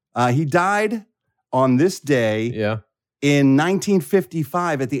live? He died on this day in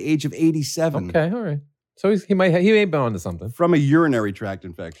 1955 at the age of 87. Okay, all right. So he may been onto something. From a urinary tract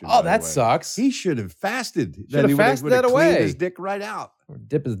infection. Oh, by the that way. sucks. He should have fasted. Should Then have he would fasted would have that cleaned away. his dick right out. Or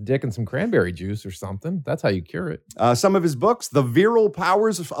dip his dick in some cranberry juice or something. That's how you cure it. Some of his books, The Virile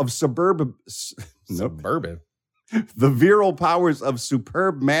Powers of Suburban. Suburban. The Virile Powers of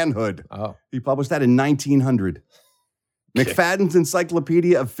Superb Manhood. Oh. He published that in 1900. McFadden's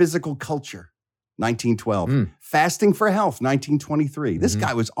Encyclopedia of Physical Culture, 1912. Fasting for Health, 1923. This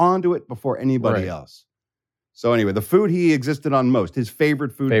guy was onto it before anybody Right. else. So anyway, the food he existed on most, his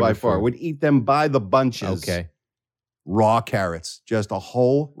favorite food by far, would eat them by the bunches. Okay. Raw carrots, just a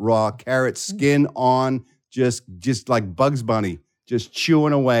whole raw carrot, skin on, just like Bugs Bunny, just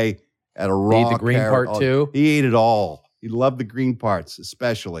chewing away at a raw Eat the green carrot. part too? He ate it all. He loved the green parts,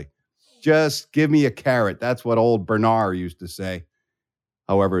 especially. Just give me a carrot. That's what old Bernard used to say.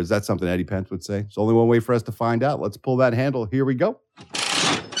 However, is that something Eddie Pence would say? It's only one way for us to find out. Let's pull that handle. Here we go.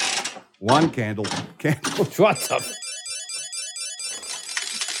 One candle. What the?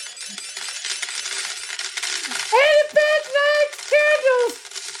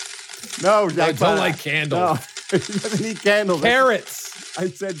 No, I don't like candles. He doesn't eat candles. Carrots. I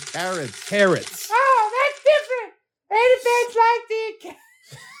said carrots. Carrots. Oh, that's different. Elephants like the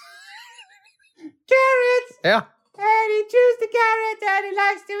carrots. Yeah. And he chews the carrots and he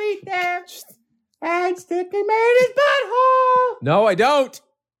likes to eat them. And stick them in his butthole. No, I don't.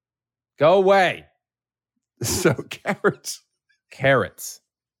 Go away. So carrots. Carrots.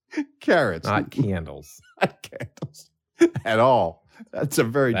 Carrots. Not candles. Not candles. At all. That's a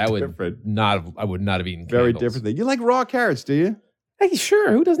very I would different. I would not have eaten Very candles. different thing. You like raw carrots, do you? Hey,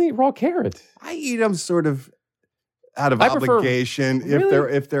 sure. Who doesn't eat raw carrot? I eat them sort of out of I prefer- obligation.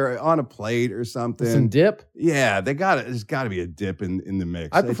 Really? If they're on a plate or something. Some dip? Yeah, there's got to be a dip in the mix.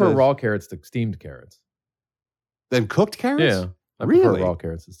 I prefer raw carrots to steamed carrots. Than cooked carrots? Yeah. I Really? prefer raw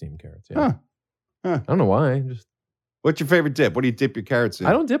carrots to steamed carrots. Yeah. Huh. I don't know why. Just What's your favorite dip? What do you dip your carrots in?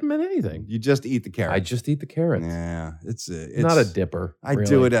 I don't dip them in anything. You just eat the carrots. I just eat the carrots. Yeah, it's not a dipper. I really.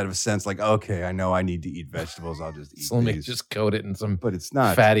 do it out of a sense like, okay, I know I need to eat vegetables. I'll just eat So let me these. just coat it in some But it's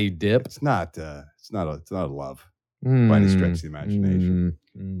not fatty dip. It's not a love by any stretch of the imagination.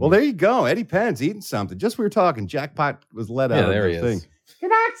 Well, there you go. Eddie Penn's eating something. Just we were talking. Jackpot was let out of there the he thing. is.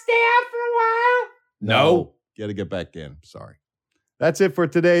 Can I stay out for a while? No. Got to get back in. Sorry. That's it for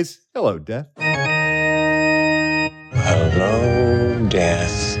today's Hello, Death. Hello,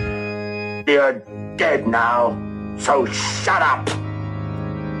 Death. You're dead now, so shut up.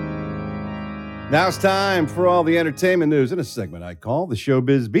 Now it's time for all the entertainment news in a segment I call the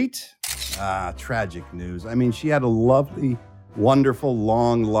Showbiz Beat. Tragic news. I mean, she had a lovely, wonderful,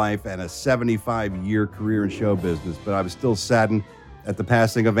 long life and a 75-year career in show business, but I was still saddened at the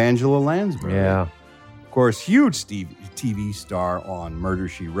passing of Angela Lansbury. Yeah. Of course, huge TV star on Murder,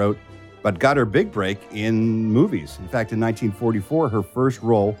 She Wrote, but got her big break in movies. In fact, in 1944, her first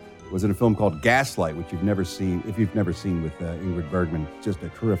role was in a film called Gaslight, which you've never seen, if you've never seen with Ingrid Bergman. Just a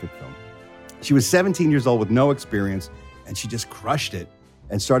terrific film. She was 17 years old with no experience, and she just crushed it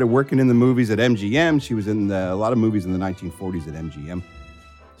and started working in the movies at MGM. She was in a lot of movies in the 1940s at MGM.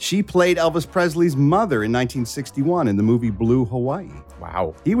 She played Elvis Presley's mother in 1961 in the movie Blue Hawaii.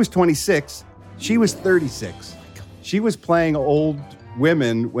 Wow. He was 26. She was 36. She was playing old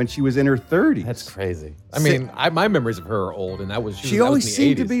women when she was in her 30s. That's crazy. I mean, my memories of her are old, and that was She always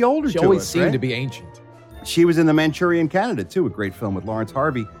seemed to be older She to always us, seemed right? to be ancient. She was in The Manchurian Candidate, too, a great film with Lawrence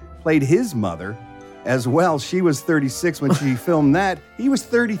Harvey. Played his mother as well. She was 36 when she filmed that. He was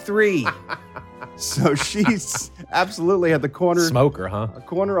 33. So she's absolutely at the corner. Smoker, huh? A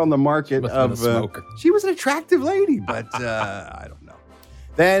corner on the market Must have of. been a smoker. She was an attractive lady, but I don't know.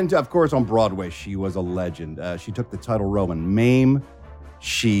 Then, of course, on Broadway, she was a legend. She took the title role in Mame.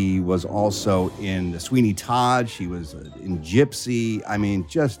 She was also in Sweeney Todd. She was in Gypsy. I mean,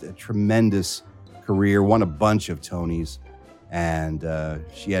 just a tremendous career. Won a bunch of Tonys. And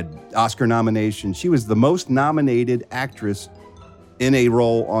she had Oscar nominations. She was the most nominated actress in a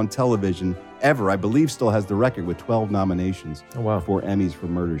role on television ever. I believe still has the record with 12 nominations for Emmys for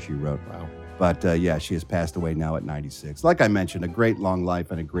Murder, She Wrote. Wow. But yeah, she has passed away now at 96. Like I mentioned, a great long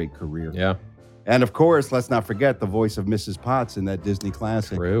life and a great career. Yeah. And of course, let's not forget the voice of Mrs. Potts in that Disney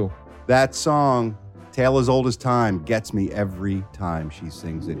classic. True. That song, Tale as Old as Time, gets me every time she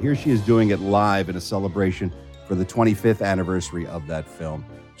sings it. Here she is doing it live in a celebration for the 25th anniversary of that film.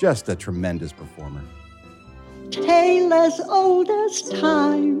 Just a tremendous performer. Tale as old as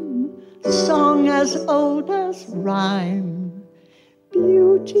time, song as old as rhyme,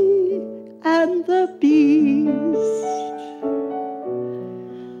 Beauty and the Beast.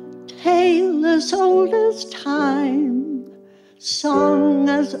 Tale as old as time, song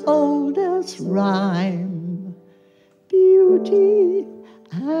as old as rhyme, Beauty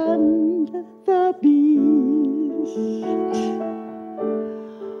and the Beast.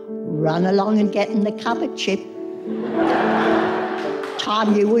 Run along and get in the cupboard, Chip.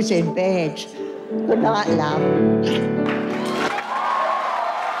 Time you was in bed. Good night, love.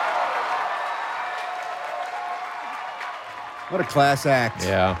 What a class act.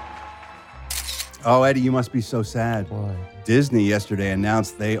 Yeah. Oh, Eddie, you must be so sad. Why? Disney yesterday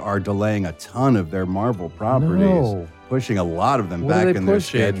announced they are delaying a ton of their Marvel properties, No. pushing a lot of them What back are they in their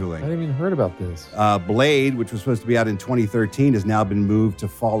pushing? scheduling. I didn't even heard about this. Blade, which was supposed to be out in 2013, has now been moved to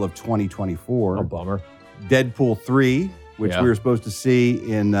fall of 2024. Oh, bummer. Deadpool 3, which Yeah. we were supposed to see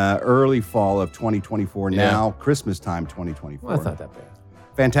in early fall of 2024, Yeah. now Christmas time 2024. Well, that's not that bad.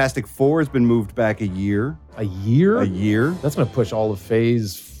 Fantastic Four has been moved back a year. A year? A year. That's going to push all of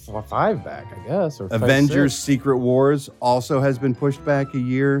Phase 5 back, I guess. Or Phase Avengers 6. Secret Wars also has been pushed back a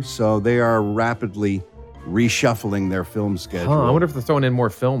year, so they are rapidly reshuffling their film schedule. Huh, I wonder if they're throwing in more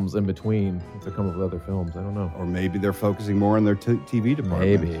films in between, if they're coming up with other films. I don't know. Or maybe they're focusing more on their TV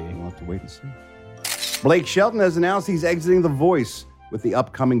department. Maybe. We'll have to wait and see. Blake Shelton has announced he's exiting The Voice with the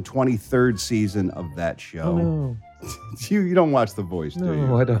upcoming 23rd season of that show. Oh, no. You don't watch The Voice, do you?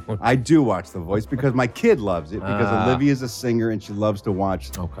 No, I don't. I do watch The Voice because my kid loves it, because Ah. Olivia's a singer and she loves to watch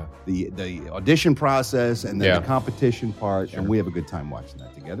the audition process and then the competition part, and we have a good time watching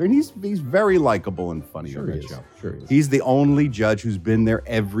that together. And he's very likable and funny on that show. Sure he is. He's the only judge who's been there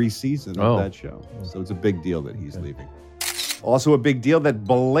every season Oh. of that show. So it's a big deal that he's leaving. Also a big deal that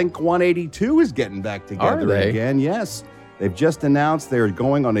Blink 182 is getting back together they? again. Yes. They've just announced they're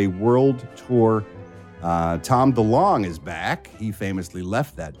going on a world tour. Tom DeLonge is back. He famously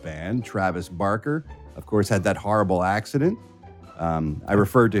left that band. Travis Barker, of course, had that horrible accident. I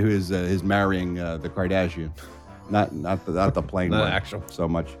referred to his marrying the Kardashian, not the plane one actual. so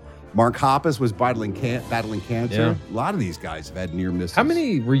much. Mark Hoppus was battling cancer. Yeah. A lot of these guys have had near misses. How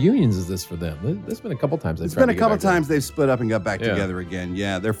many reunions is this for them? There's been a couple times. It's been a couple times they've split up and got back together again.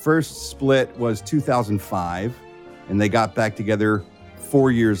 Yeah, their first split was 2005, and they got back together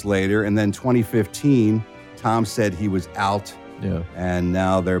 4 years later. And then 2015, Tom said he was out. Yeah. And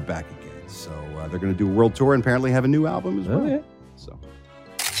now they're back again. So they're going to do a world tour and apparently have a new album as well. yeah. So,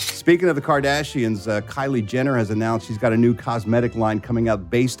 speaking of the Kardashians, Kylie Jenner has announced she's got a new cosmetic line coming out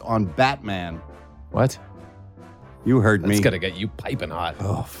based on Batman. What? You heard me. It's going to get you piping hot.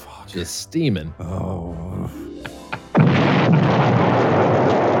 Oh, fuck. Just steaming. Oh.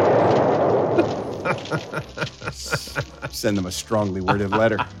 Send them a strongly worded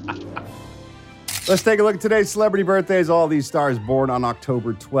letter. Let's take a look at today's celebrity birthdays. All these stars born on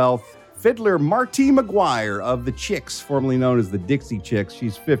October 12th. Fiddler Marty McGuire of the Chicks, formerly known as the Dixie Chicks.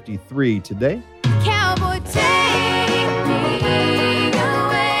 She's 53 today. Cowboy, take me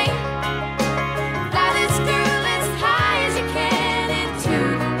away. Fly this girl as high as you can into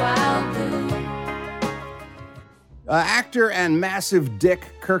the wild blue. Actor and massive dick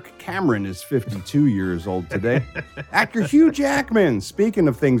Kirk Cameron is 52 years old today. Actor Hugh Jackman, speaking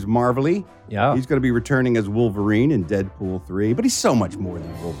of things marvelly, he's going to be returning as Wolverine in Deadpool 3, but he's so much more than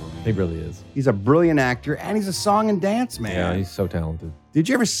Wolverine. He really is. He's a brilliant actor, and he's a song and dance man. Yeah, he's so talented. Did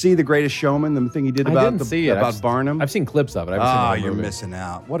you ever see The Greatest Showman, the thing he did I about, didn't see it. about Barnum? I've seen clips of it. I haven't seen the Ah, whole you're movie. missing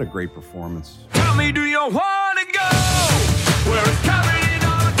out. What a great performance. Tell me, do you want to go where it's covered in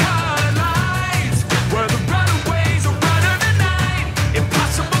all the colored lights, where the runaways are running the night?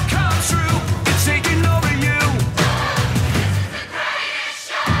 Impossible comes true. It's taking over you.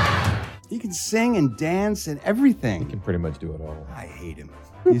 He can sing and dance and everything. He can pretty much do it all. I hate him.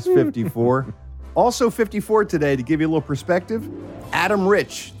 He's 54. Also 54 today, to give you a little perspective, Adam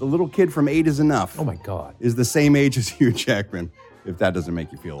Rich, the little kid from 8 is Enough. Oh, my God. Is the same age as Hugh Jackman, if that doesn't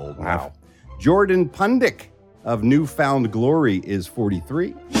make you feel old enough. Jordan Pundik of Newfound Glory is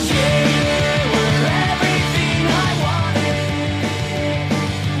 43.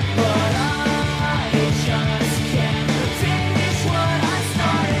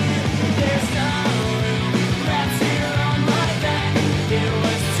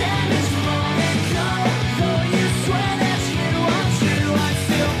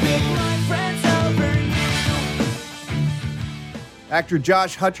 Actor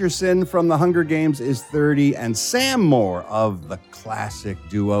Josh Hutcherson from The Hunger Games is 30, and Sam Moore of the classic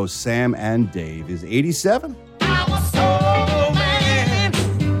duo Sam and Dave is 87.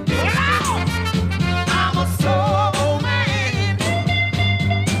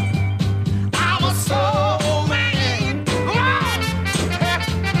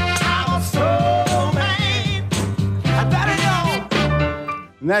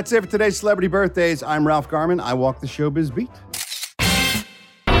 And that's it for today's Celebrity Birthdays. I'm Ralph Garman. I walk the showbiz beat.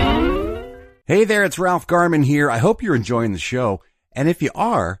 Hey there, it's Ralph Garman here. I hope you're enjoying the show. And if you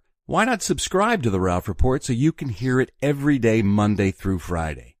are, why not subscribe to the Ralph Report so you can hear it every day, Monday through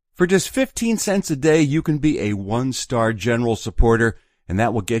Friday? For just 15 cents a day, you can be a one-star general supporter, and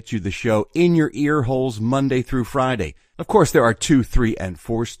that will get you the show in your ear holes Monday through Friday. Of course, there are 2, 3, and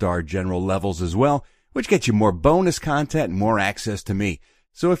 4-star general levels as well, which get you more bonus content and more access to me.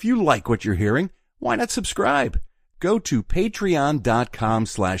 So if you like what you're hearing, why not subscribe? Go to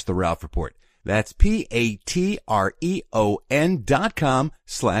patreon.com/The Ralph Report. That's patreon.com/The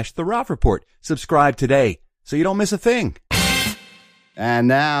Ralph Report. Subscribe today so you don't miss a thing. And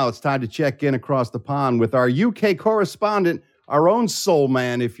now it's time to check in across the pond with our UK correspondent, our own soul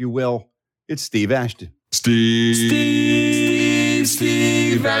man, if you will. It's Steve Ashton. Steve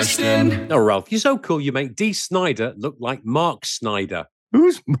Ashton. Oh, Ralph, you're so cool. You make Dee Snider look like Mark Snyder.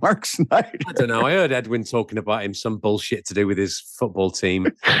 Who's Mark Snyder? I don't know. I heard Edwin talking about him, some bullshit to do with his football team.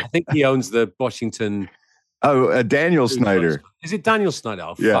 I think he owns the Washington. Oh, Daniel Snyder. Is it Daniel Snyder?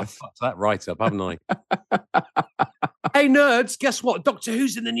 Oh, Yeah. fuck, fucked that right up, haven't I? Hey, nerds, guess what? Doctor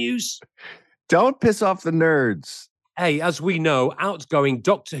Who's in the news. Don't piss off the nerds. Hey, as we know, outgoing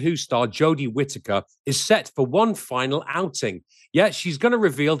Doctor Who star Jodie Whittaker is set for one final outing. Yeah, she's going to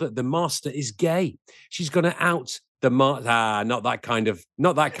reveal that the Master is gay. She's going to out the not that kind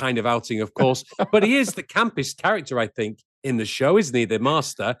of outing, of course. But he is the campest character, I think, in the show, isn't he? The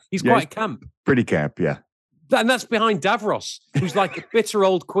Master. He's quite camp. Pretty camp, yeah. And that's behind Davros, who's like a bitter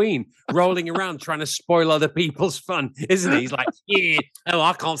old queen rolling around trying to spoil other people's fun, isn't he? He's like, yeah, oh,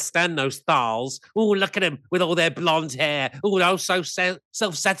 I can't stand those Thals. Oh, look at them with all their blonde hair. Oh, no, so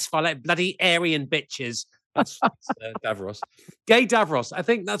self-satisfied, like bloody Aryan bitches. That's Davros. Gay Davros. I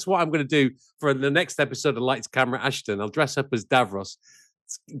think that's what I'm going to do for the next episode of Lights, Camera, Ashton. I'll dress up as Davros.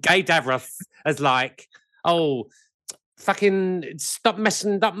 Gay Davros as like, oh, fucking stop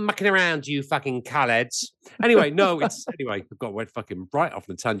mucking around, you fucking Khaleds. Anyway, I've got went fucking right off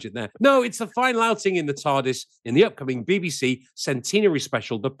on a tangent there. No, it's the final outing in the TARDIS in the upcoming BBC centenary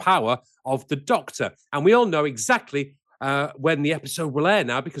special, The Power of the Doctor. And we all know exactly when the episode will air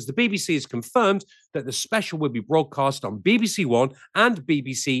now, because the BBC has confirmed that the special will be broadcast on BBC One and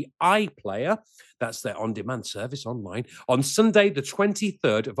BBC iPlayer. That's their on-demand service online on Sunday, the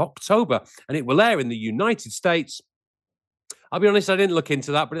 23rd of October. And it will air in the United States. I'll be honest, I didn't look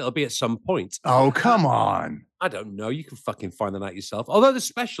into that, but it'll be at some point. Oh, come on. I don't know. You can fucking find that out yourself. Although the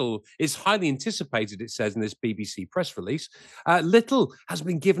special is highly anticipated, it says in this BBC press release, little has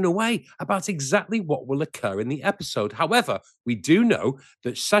been given away about exactly what will occur in the episode. However, we do know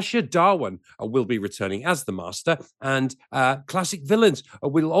that Sacha Dhawan will be returning as the Master, and classic villains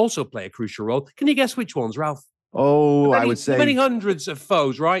will also play a crucial role. Can you guess which ones, Ralph? Oh, I would say many hundreds of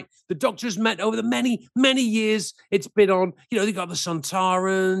foes, right? The Doctor's met over the many, many years it's been on. You know, they've got the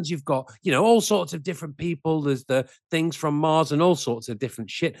Sontarans, you've got, all sorts of different people. There's the things from Mars and all sorts of different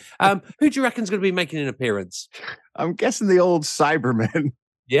shit. Who do you reckon's going to be making an appearance? I'm guessing the old Cybermen.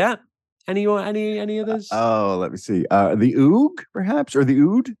 Yeah. Any others? Oh, let me see. The Oog, perhaps, or the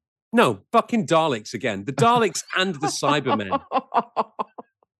Ood? No, fucking Daleks again. The Daleks and the Cybermen.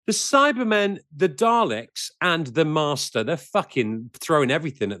 The Cybermen, the Daleks, and the Master, they're fucking throwing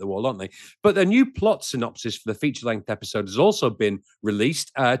everything at the wall, aren't they? But the new plot synopsis for the feature-length episode has also been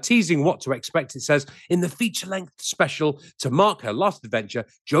released, teasing what to expect. It says, in the feature-length special, to mark her last adventure,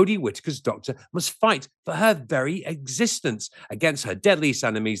 Jodie Whittaker's Doctor must fight for her very existence against her deadliest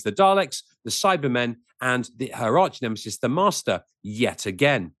enemies, the Daleks, the Cybermen, and her arch-nemesis, the Master, yet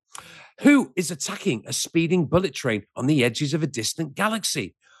again. Who is attacking a speeding bullet train on the edges of a distant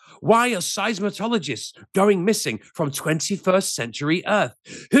galaxy? Why are seismologists going missing from 21st century Earth?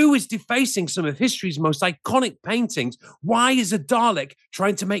 Who is defacing some of history's most iconic paintings? Why is a Dalek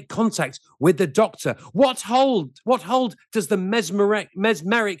trying to make contact with the Doctor? What hold does the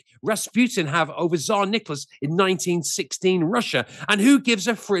mesmeric Rasputin have over Tsar Nicholas in 1916 Russia? And who gives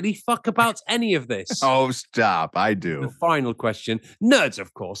a frilly fuck about any of this? Oh, stop. I do. The final question. Nerds,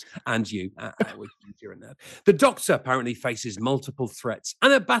 of course. And you. You're a nerd. The Doctor apparently faces multiple threats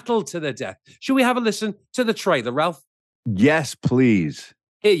and a battle to the death. Should we have a listen to the trailer, Ralph? Yes, please.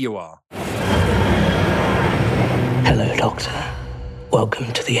 Here you are. Hello, Doctor.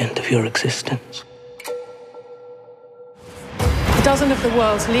 Welcome to the end of your existence. A dozen of the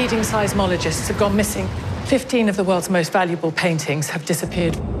world's leading seismologists have gone missing. 15 of the world's most valuable paintings have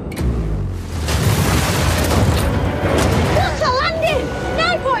disappeared.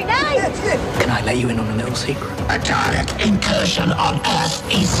 Can I let you in on a little secret? A Dalek incursion on Earth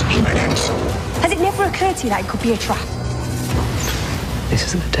is imminent. Has it never occurred to you that it could be a trap?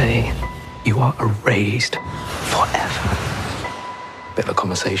 This is the day you are erased forever. Bit of a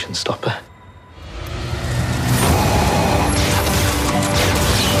conversation stopper.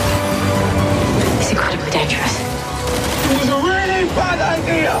 It's incredibly dangerous. It was a really bad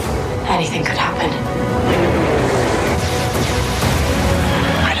idea. Anything could happen.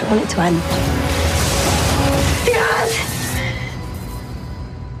 I don't want it to end. Yes!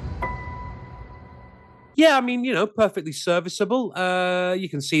 Yeah, I mean, perfectly serviceable. You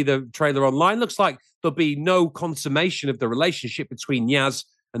can see the trailer online. Looks like there'll be no consummation of the relationship between Yaz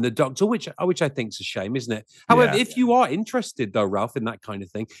and the Doctor, which I think is a shame, isn't it? However, if you are interested, though, Ralph, in that kind of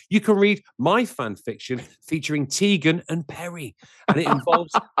thing, you can read my fan fiction featuring Tegan and Perry, and it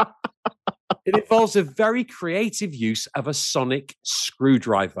involves a very creative use of a sonic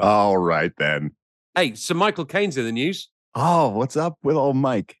screwdriver. All right, then. Hey, Sir Michael Caine's in the news. Oh, what's up with old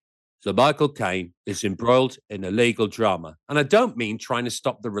Mike? Sir Michael Caine is embroiled in a legal drama. And I don't mean trying to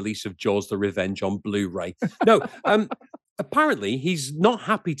stop the release of Jaws the Revenge on Blu-ray. No, apparently, he's not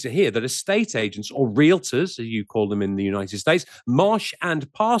happy to hear that estate agents or realtors, as you call them in the United States, Marsh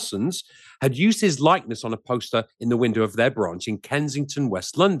and Parsons, had used his likeness on a poster in the window of their branch in Kensington,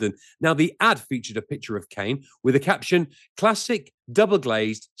 West London. Now, the ad featured a picture of Kane with a caption, "Classic,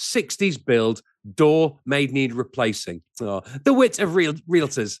 double-glazed, 60s build, door may need replacing." Oh, the wit of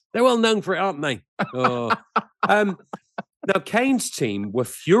realtors. They're well known for it, aren't they? Oh. Now, Kane's team were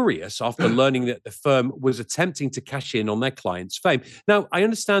furious after learning that the firm was attempting to cash in on their client's fame. Now, I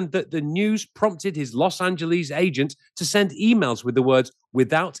understand that the news prompted his Los Angeles agent to send emails with the words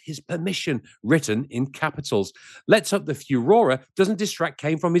 "without his permission" written in capitals. Let's hope the furore doesn't distract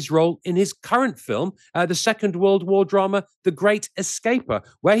Kane from his role in his current film, the Second World War drama, The Great Escaper,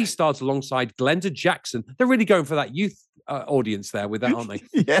 where he stars alongside Glenda Jackson. They're really going for that youth audience there with that, aren't they?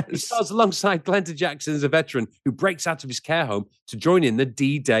 Yes. He stars alongside Glenda Jackson as a veteran who breaks out of his care home to join in the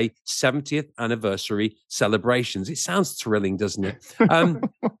D-Day 70th anniversary celebrations. It sounds thrilling, doesn't it?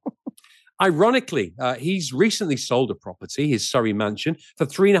 Ironically, he's recently sold a property, his Surrey mansion, for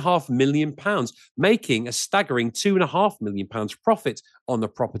 £3.5 million, making a staggering £2.5 million profit on the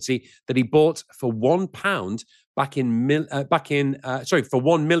property that he bought for £1 for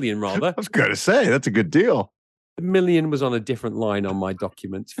 1 million rather. I was going to say, that's a good deal. The million was on a different line on my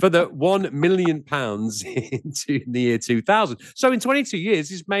document for the £1 million into the year 2000. So in 22 years,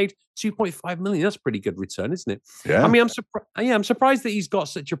 he's made 2.5 million. That's a pretty good return, isn't it? Yeah. I mean, I'm surprised that he's got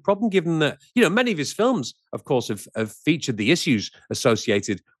such a problem, given that, you know, many of his films, of course, have featured the issues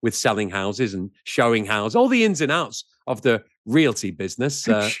associated with selling houses and showing houses, all the ins and outs of the realty business.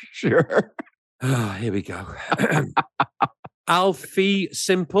 Sure. Here we go. Alfie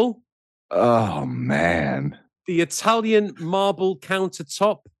Simple. Oh, man. The Italian marble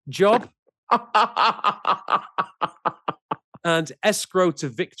countertop job. And Escrow to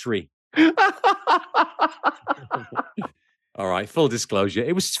Victory. All right, full disclosure.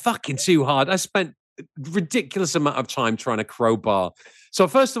 It was fucking too hard. I spent a ridiculous amount of time trying to crowbar. So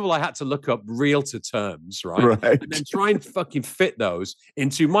first of all, I had to look up realtor terms, right? Right. And then try and fucking fit those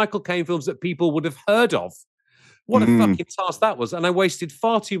into Michael Caine films that people would have heard of. What a fucking task that was. And I wasted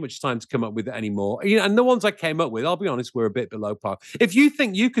far too much time to come up with it anymore. You know, and the ones I came up with, I'll be honest, were a bit below par. If you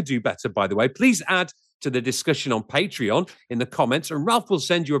think you could do better, by the way, please add to the discussion on Patreon in the comments, and Ralph will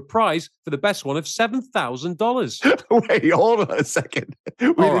send you a prize for the best one of $7,000. Wait, hold on a second.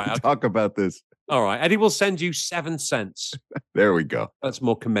 We didn't talk about this. All right. Eddie will send you 7 cents. There we go. That's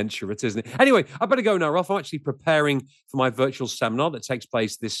more commensurate, isn't it? Anyway, I better go now, Ralph. I'm actually preparing for my virtual seminar that takes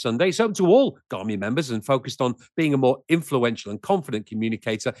place this Sunday. It's open to all Garmy members and focused on being a more influential and confident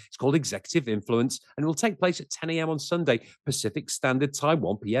communicator. It's called Executive Influence, and it will take place at 10 a.m. on Sunday, Pacific Standard Time,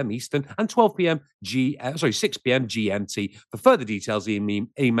 1 p.m. Eastern, and 12 p.m. 6 p.m. GMT. For further details,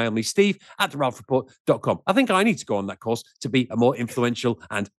 email me, steve@theralphreport.com. I think I need to go on that course to be a more influential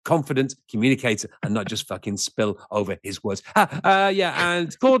and confident communicator and not just fucking spill over his words.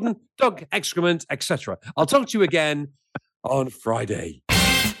 And Gordon, dog excrement, etc. I'll talk to you again on Friday.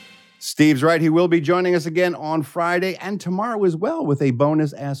 Steve's right. He will be joining us again on Friday and tomorrow as well with a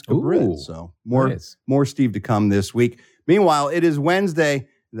bonus Ask a Brit. So more Steve to come this week. Meanwhile, it is Wednesday.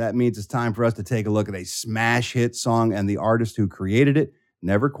 That means it's time for us to take a look at a smash hit song and the artist who created it,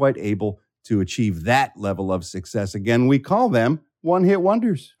 never quite able to achieve that level of success again. We call them one-hit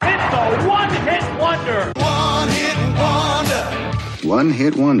wonders. It's a one-hit wonder. One-hit wonder.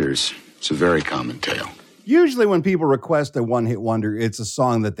 One-hit wonders. It's a very common tale. Usually when people request a one-hit wonder, it's a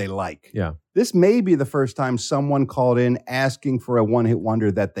song that they like. Yeah. This may be the first time someone called in asking for a one-hit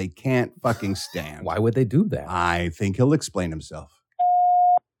wonder that they can't fucking stand. Why would they do that? I think he'll explain himself.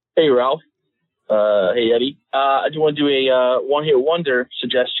 Hey, Ralph. Hey, Eddie. I just want to do a one-hit wonder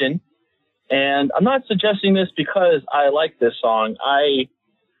suggestion. And I'm not suggesting this because I like this song.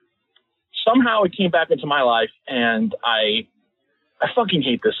 Somehow it came back into my life, and I fucking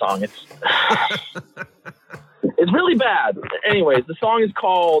hate this song. It's really bad. Anyways, the song is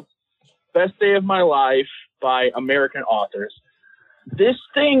called Best Day of My Life by American Authors. This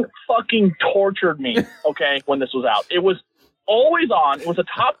thing fucking tortured me, okay, when this was out. It was always on. It was a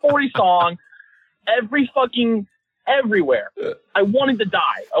top 40 song everywhere. I wanted to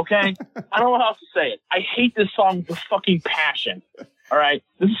die, okay? I don't know how else to say it. I hate this song with fucking passion, all right?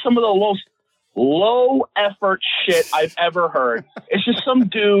 This is some of the most low effort shit I've ever heard. It's just some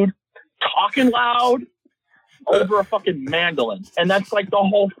dude talking loud over a fucking mandolin, and that's like the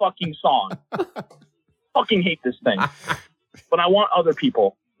whole fucking song. Fucking hate this thing. But I want other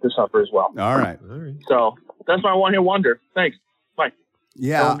people to suffer as well. All right. So that's my one-hit wonder. Thanks. Bye.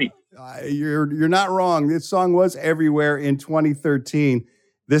 Yeah, you're not wrong. This song was everywhere in 2013.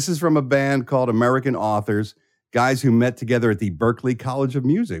 This is from a band called American Authors. guys who met together at the Berklee College of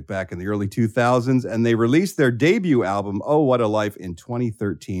Music back in the early 2000s, and they released their debut album, Oh, What a Life, in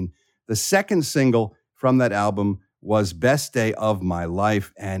 2013. The second single from that album was Best Day of My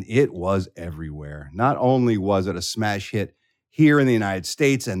Life, and it was everywhere. Not only was it a smash hit here in the United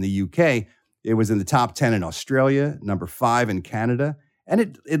States and the UK, it was in the top 10 in Australia, number 5 in Canada,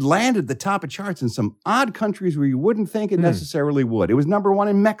 and it landed the top of charts in some odd countries where you wouldn't think it necessarily would. It was number 1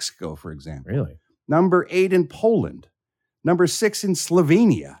 in Mexico, for example. Really? Number 8 in Poland. Number 6 in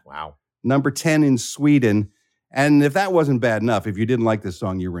Slovenia. Wow. Number 10 in Sweden. And if that wasn't bad enough, if you didn't like this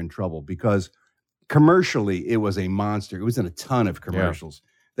song, you were in trouble because commercially, it was a monster. It was in a ton of commercials.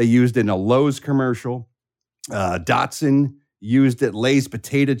 They used it in a Lowe's commercial. Datsun used it. Lay's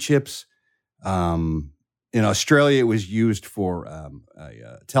potato chips. In Australia, it was used for a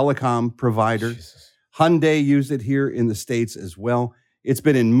telecom provider. Hyundai used it here in the States as well. It's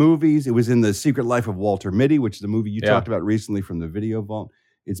been in movies. It was in The Secret Life of Walter Mitty, which is the movie you talked about recently from the Video Vault.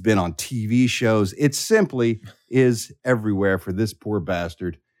 It's been on TV shows. It simply is everywhere for this poor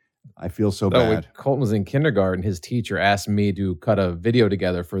bastard. I feel so bad. When Colton was in kindergarten, his teacher asked me to cut a video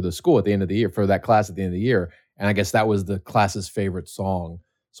together for the school at the end of the year, for that class at the end of the year. And I guess that was the class's favorite song.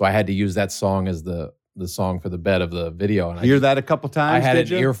 So I had to use that song as the song for the bed of the video. And Hear that a couple times, I had did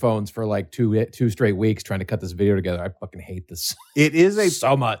it in you? earphones for like two straight weeks trying to cut this video together. I fucking hate this. It is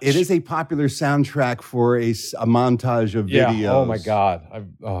so much. It is a popular soundtrack for a montage of videos. Yeah. Oh my God.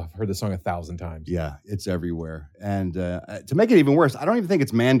 I've heard this song 1,000 times. Yeah, it's everywhere. And to make it even worse, I don't even think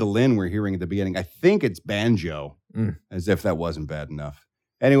it's mandolin we're hearing at the beginning. I think it's banjo, as if that wasn't bad enough.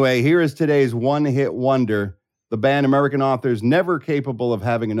 Anyway, here is today's one-hit wonder. The band American Authors, never capable of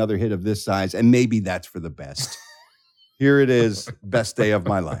having another hit of this size, and maybe that's for the best. Here it is, Best Day of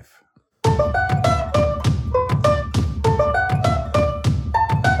My Life. I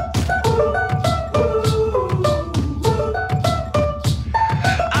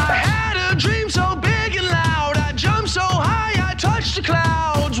had a dream so big and loud. I jumped so high, I touched the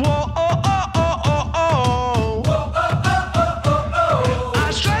clouds. Whoa, oh, oh, oh, oh, oh. Whoa, oh, oh, oh, oh, oh.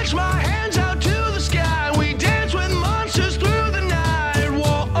 I stretched my hands out to the sky. We danced with monsters through the night.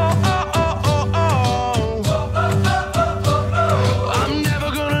 Whoa, oh, oh, oh, oh, oh. Whoa, oh, oh, oh, oh, oh. I'm never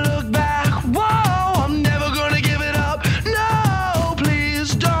gonna look back. Whoa, I'm never gonna give it up. No,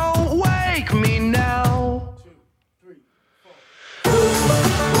 please don't wake me now.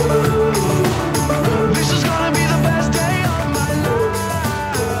 This is gonna be the best day of my life.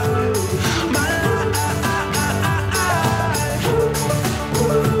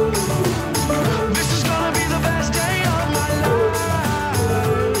 This is gonna be the best day of my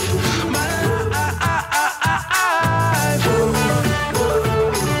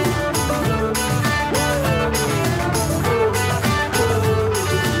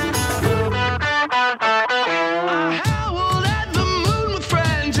I howled at the moon with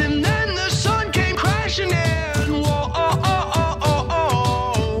friends, and then the sun came crashing in. Whoa, oh, oh, oh, oh, oh.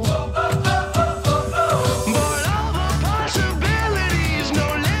 Whoa, oh, oh, oh, oh, oh. But all the possibilities, no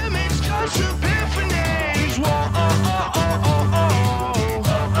limits, just epiphanies. Whoa, oh, oh, oh, oh, oh.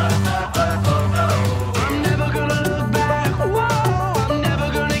 Whoa, oh, oh, oh, oh. I'm never gonna look back. Whoa, I'm never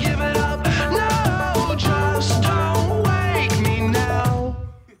gonna give it up. No, just don't wake me now.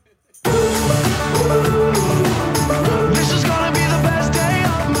 This is gonna be the best day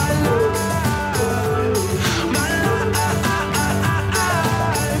of my life.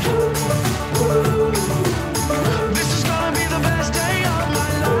 This is gonna be the best day of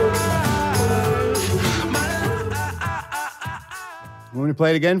You want me to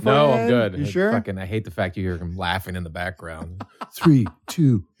play it again for you? No, I'm Ed? good. You sure? I hate the fact you hear him laughing in the background. 3,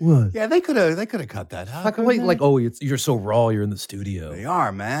 2, 1. Yeah, they could have cut that out. You're so raw. You're in the studio. They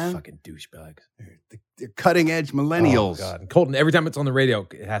are, man. Fucking douchebags. They're cutting edge millennials. Oh, God. And Colton, every time it's on the radio,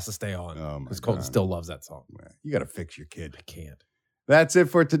 it has to stay on. Because Colton still loves that song. You got to fix your kid. I can't. That's it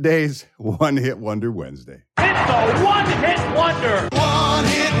for today's One Hit Wonder Wednesday. It's a one-hit wonder.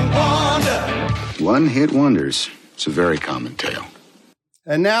 One-hit wonder. One-hit wonders. It's a very common tale.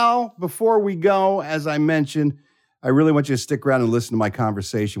 And now, before we go, as I mentioned, I really want you to stick around and listen to my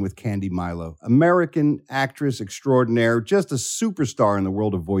conversation with Candi Milo, American actress extraordinaire, just a superstar in the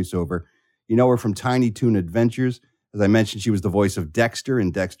world of voiceover. You know her from Tiny Toon Adventures. As I mentioned, she was the voice of Dexter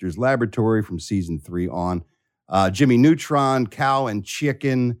in Dexter's Laboratory from season 3 on. Jimmy Neutron, Cow and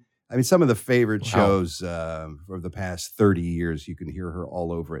Chicken. I mean, some of the favorite shows for the past 30 years. You can hear her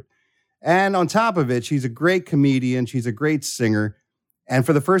all over it. And on top of it, she's a great comedian. She's a great singer. And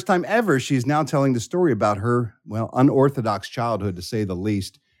for the first time ever, she's now telling the story about her, unorthodox childhood, to say the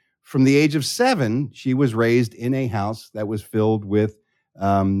least. From the age of 7, she was raised in a house that was filled with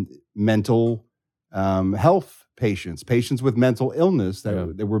mental health patients with mental illness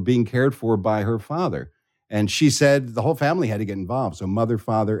that were being cared for by her father. And she said the whole family had to get involved. So mother,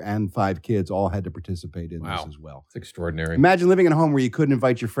 father, and 5 kids all had to participate in this as well. It's extraordinary. Imagine living in a home where you couldn't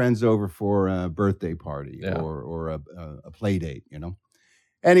invite your friends over for a birthday party or a play date, you know?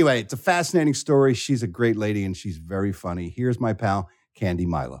 Anyway, it's a fascinating story. She's a great lady, and she's very funny. Here's my pal, Candi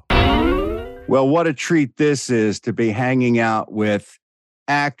Milo. Well, what a treat this is to be hanging out with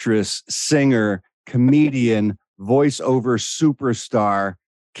actress, singer, comedian, voiceover superstar,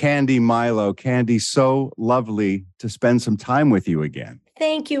 Candi Milo. Candi, so lovely to spend some time with you again.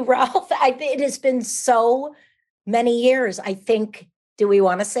 Thank you, Ralph. It has been so many years. I think, do we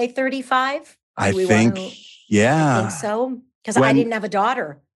want to say 35? I think, yeah. I think so. Because I didn't have a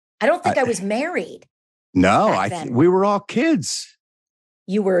daughter. I don't think I was married. No, we were all kids.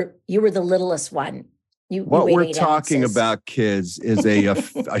 You were the littlest one. What we're talking about, kids, is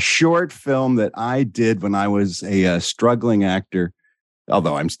a short film that I did when I was a struggling actor.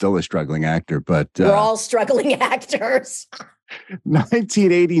 Although I'm still a struggling actor, but we're all struggling actors.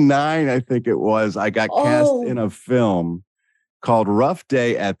 1989, I think it was. I got cast in a film called Rough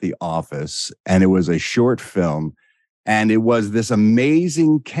Day at the Office, and it was a short film. And it was this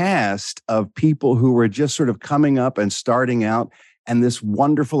amazing cast of people who were just sort of coming up and starting out, and this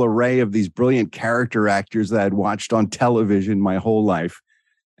wonderful array of these brilliant character actors that I'd watched on television my whole life.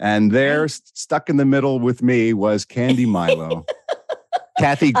 And there, stuck in the middle with me, was Candi Milo.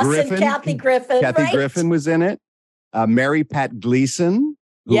 Kathy Griffin. Kathy Griffin. Kathy right? Griffin was in it. Mary Pat Gleason,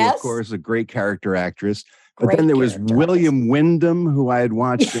 who, Yes. of course, is a great character actress. But then there was William Wyndham, who I had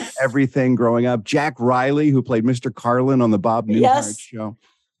watched in everything growing up. Jack Riley, who played Mr. Carlin on the Bob Newhart Yes. show.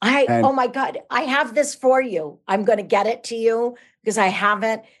 Oh my God, I have this for you. I'm going to get it to you because I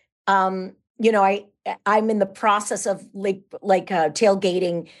haven't. I'm in the process of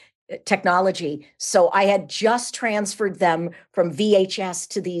tailgating technology. So I had just transferred them from VHS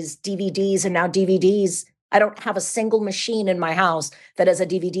to these DVDs, and now DVDs. I don't have a single machine in my house that has a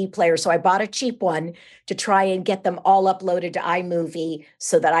DVD player. So I bought a cheap one to try and get them all uploaded to iMovie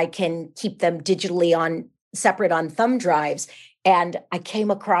so that I can keep them digitally separate on thumb drives. And I came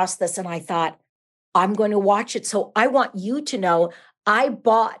across this and I thought, I'm going to watch it. So I want you to know I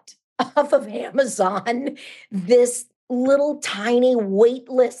bought off of Amazon this little tiny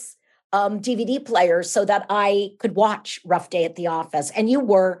weightless DVD player so that I could watch Rough Day at the Office. And you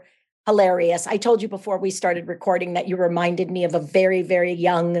were hilarious. I told you before we started recording that you reminded me of a very, very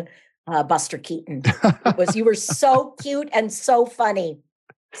young Buster Keaton. You were so cute and so funny.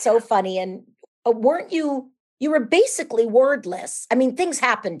 So funny. And weren't you were basically wordless. I mean, things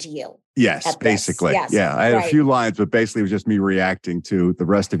happened to you. Yes, basically. Yes, yeah, I had right. a few lines, but basically it was just me reacting to the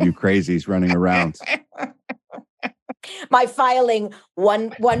rest of you crazies running around. My filing,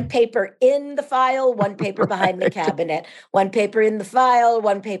 one paper in the file, one paper behind the cabinet, one paper in the file,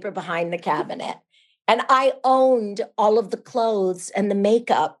 one paper behind the cabinet. And I owned all of the clothes and the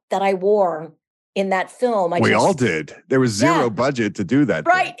makeup that I wore in that film. We all did. There was zero budget to do that.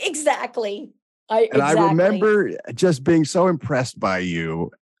 Right, exactly. I remember just being so impressed by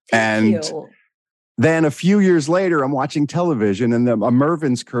you. Thank you. Then a few years later, I'm watching television and a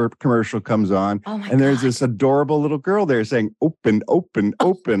Mervyn's commercial comes on. And there's this adorable little girl there saying, open, open,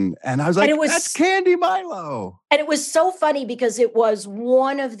 open. And I was like, that's Candi Milo. And it was so funny because it was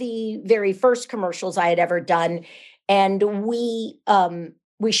one of the very first commercials I had ever done. And we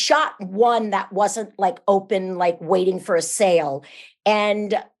shot one that wasn't like open, like waiting for a sale.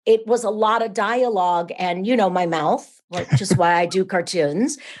 And it was a lot of dialogue and, my mouth, which is why I do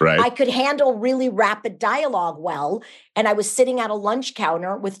cartoons. Right. I could handle really rapid dialogue well. And I was sitting at a lunch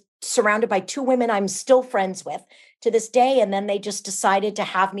counter surrounded by 2 women I'm still friends with to this day. And then they just decided to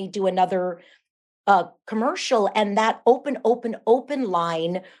have me do another commercial. And that open, open, open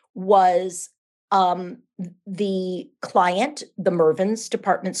line was the client, the Mervyn's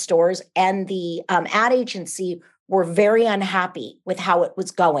department stores, and the ad agency were very unhappy with how it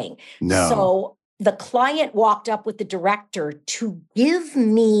was going. No. So the client walked up with the director to give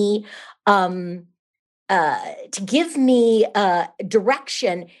me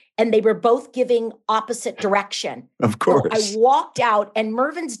direction, and they were both giving opposite direction. Of course. So I walked out, and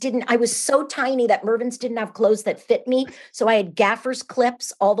I was so tiny that Mervyn's didn't have clothes that fit me. So I had gaffer's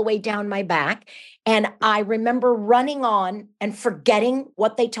clips all the way down my back. And I remember running on and forgetting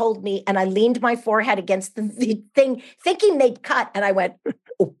what they told me. And I leaned my forehead against the thing, thinking they'd cut. And I went,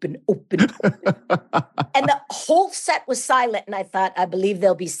 open, open, open. And the whole set was silent. And I thought, I believe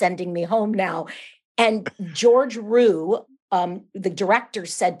they'll be sending me home now. And George Rue, the director,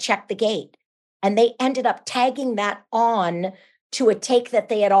 said, check the gate. And they ended up tagging that on to a take that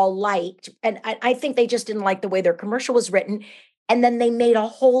they had all liked. And I think they just didn't like the way their commercial was written. And then they made a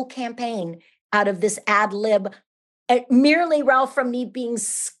whole campaign out of this ad lib, merely, Ralph, from me being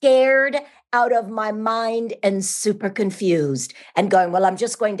scared out of my mind and super confused and going, well, I'm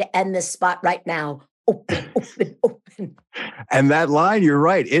just going to end this spot right now. Open, open, open. And that line, you're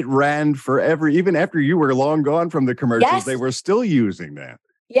right, it ran forever. Even after you were long gone from the commercials, Yes. they were still using that.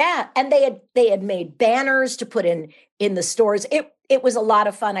 Yeah, and they had made banners to put in the stores. It was a lot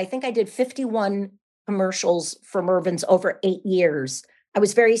of fun. I think I did 51 commercials for Mervyn's over 8 years. I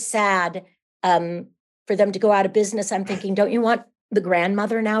was very sad for them to go out of business. I'm thinking, don't you want the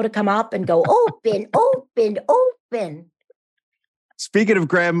grandmother now to come up and go open, open, open? Speaking of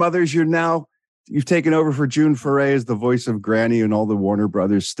grandmothers, you've taken over for June Foray as the voice of Granny and all the Warner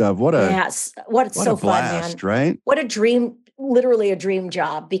Brothers stuff. What Yes, what so a blast, fun, man. right? What a dream, literally a dream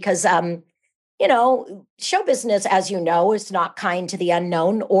job, because you know, show business, as you know, is not kind to the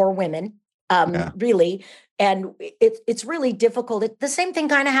unknown or women, really. And it's really difficult. The same thing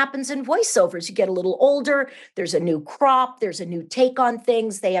kind of happens in voiceovers. You get a little older, there's a new crop, there's a new take on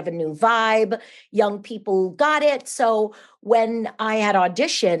things, they have a new vibe. Young people got it. So when I had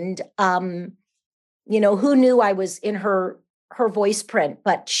auditioned, you know, who knew I was in her voice print,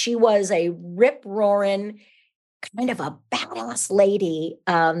 but she was a rip-roaring, kind of a badass lady.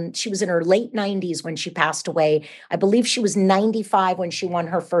 She was in her late 90s when she passed away. I believe she was 95 when she won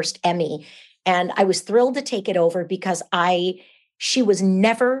her first Emmy. And I was thrilled to take it over because she was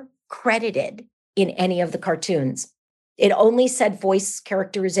never credited in any of the cartoons. It only said voice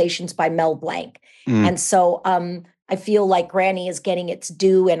characterizations by Mel Blanc. And so I feel like Granny is getting its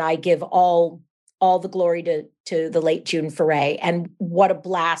due, and I give all the glory to the late June Foray. And what a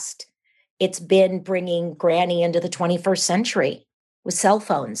blast it's been bringing Granny into the 21st century with cell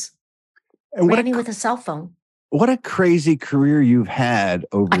phones. And Granny with a cell phone. What a crazy career you've had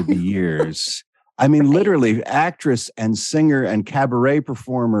over the years. I mean, literally actress and singer and cabaret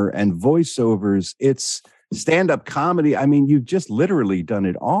performer and voiceovers. It's stand-up comedy. I mean, you've just literally done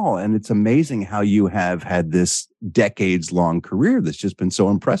it all. And it's amazing how you have had this decades-long career that's just been so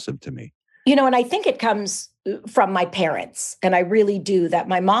impressive to me. You know, and I think it comes from my parents, and I really do, that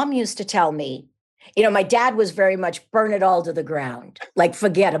my mom used to tell me, you know, my dad was very much burn it all to the ground, like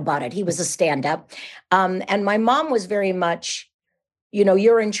forget about it. He was a stand-up. And my mom was very much, you know,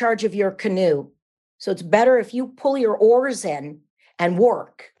 you're in charge of your canoe. So it's better if you pull your oars in and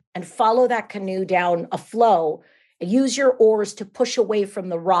work and follow that canoe down a flow, use your oars to push away from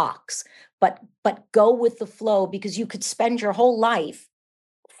the rocks, but go with the flow, because you could spend your whole life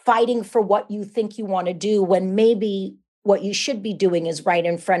fighting for what you think you want to do when maybe what you should be doing is right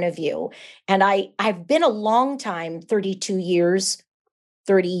in front of you. And I've been a long time, 30 years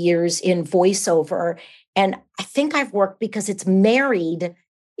in voiceover. And I think I've worked because it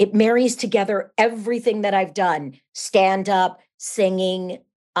marries together everything that I've done, stand up, singing.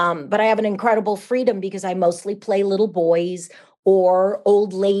 But I have an incredible freedom because I mostly play little boys or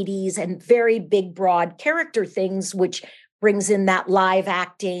old ladies and very big, broad character things, which brings in that live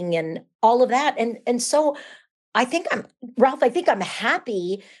acting and all of that. And so I think Ralph, I think I'm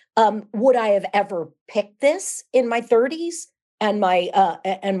happy. Would I have ever picked this in my 30s and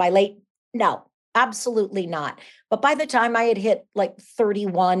my late? No, absolutely not. But by the time I had hit like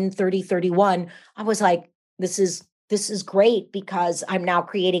 31, I was like, this is great, because I'm now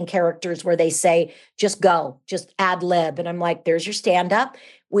creating characters where they say, just go, just ad lib. And I'm like, there's your stand up.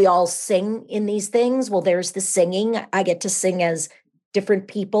 We all sing in these things. Well, there's the singing. I get to sing as different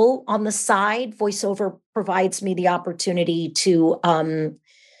people on the side. Voiceover provides me the opportunity to,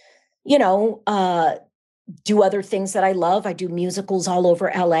 do other things that I love. I do musicals all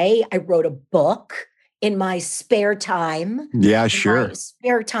over LA. I wrote a book in my spare time. Yeah, sure.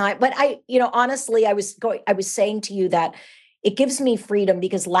 Spare time. But honestly, I was saying to you that it gives me freedom,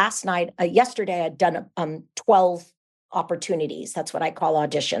 because yesterday I'd done 12 opportunities. That's what I call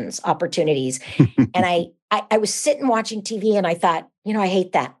auditions, opportunities. And I was sitting watching TV and I thought, I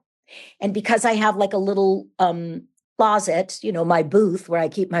hate that. And because I have like a little closet, my booth where I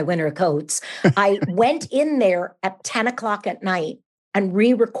keep my winter coats, I went in there at 10 o'clock at night and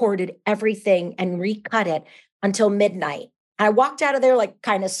re-recorded everything and recut it until midnight. And I walked out of there like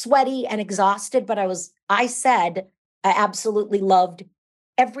kind of sweaty and exhausted, but I said I absolutely loved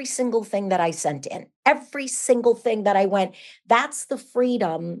every single thing that I sent in, every single thing that I went. That's the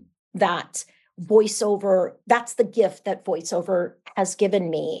freedom that voiceover, that's the gift that voiceover has given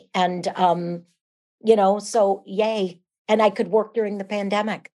me. And, so yay. And I could work during the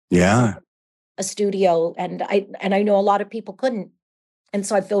pandemic. Yeah. A studio. And I know a lot of people couldn't. And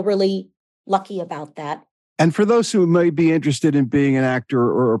so I feel really lucky about that. And for those who may be interested in being an actor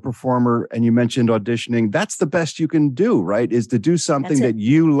or a performer, and you mentioned auditioning, that's the best you can do, right? Is to do something that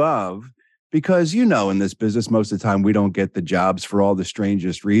you love, because in this business, most of the time we don't get the jobs for all the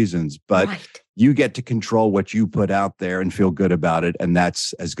strangest reasons, but you get to control what you put out there and feel good about it. And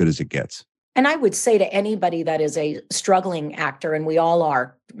that's as good as it gets. And I would say to anybody that is a struggling actor, and we all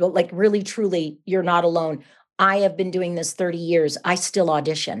are, like really, truly, you're not alone. I have been doing this 30 years. I still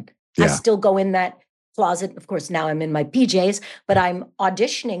audition. I still go in that closet. Of course, now I'm in my PJs, but I'm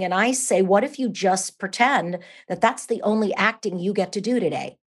auditioning and I say, what if you just pretend that that's the only acting you get to do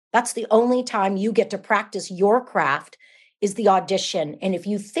today? That's the only time you get to practice your craft is the audition. And if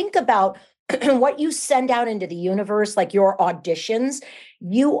you think about what you send out into the universe, like your auditions,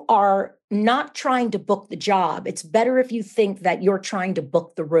 you are not trying to book the job. It's better if you think that you're trying to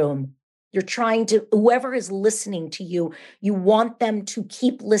book the room. You're trying to, whoever is listening to you, you want them to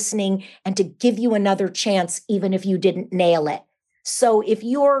keep listening and to give you another chance, even if you didn't nail it. So if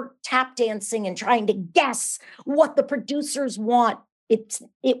you're tap dancing and trying to guess what the producers want, it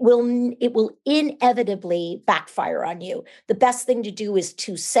will inevitably backfire on you. The best thing to do is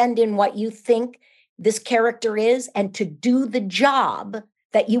to send in what you think this character is and to do the job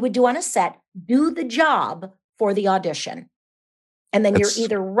that you would do on a set, do the job for the audition. And then you're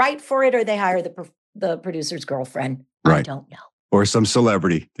either right for it or they hire the producer's girlfriend. Right. I don't know. Or some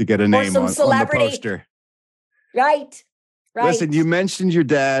celebrity to get a name on the poster. Right. Listen, you mentioned your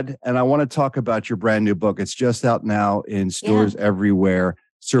dad, and I want to talk about your brand new book. It's just out now in stores everywhere,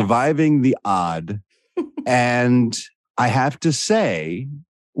 Surviving the Odd. And I have to say,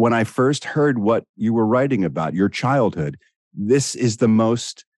 when I first heard what you were writing about, your childhood, this is the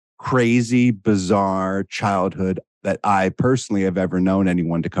most crazy, bizarre childhood that I personally have ever known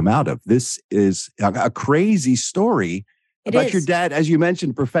anyone to come out of. This is a crazy story about your dad, as you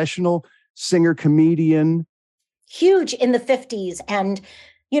mentioned, professional singer, comedian. Huge in the 50s. And,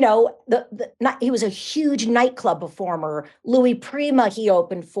 he was a huge nightclub performer. Louis Prima, he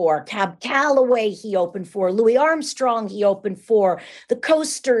opened for. Cab Calloway, he opened for. Louis Armstrong, he opened for. The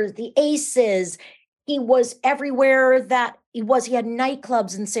Coasters, the Aces. He was everywhere that he was. He had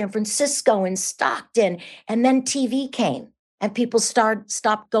nightclubs in San Francisco and Stockton. And then TV came and people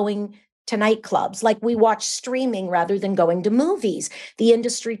stopped going to nightclubs. Like we watch streaming rather than going to movies. The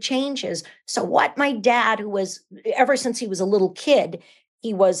industry changes. So what my dad, who was, ever since he was a little kid,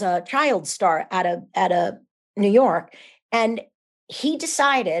 he was a child star out of New York. And he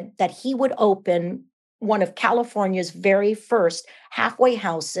decided that he would open one of California's very first halfway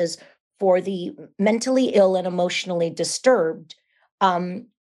houses for the mentally ill and emotionally disturbed. And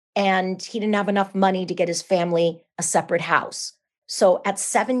he didn't have enough money to get his family a separate house. So at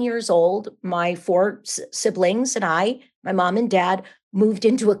 7 years old, my four siblings and I, my mom and dad, moved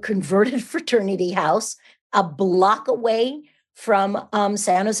into a converted fraternity house a block away from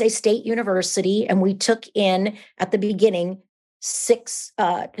San Jose State University. And we took in, at the beginning, 6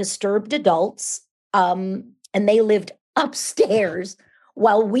 disturbed adults, and they lived upstairs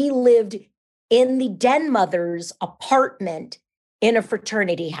while we lived in the den mother's apartment in a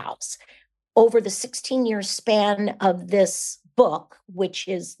fraternity house. Over the 16-year span of this book, which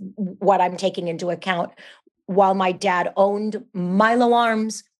is what I'm taking into account, while my dad owned Milo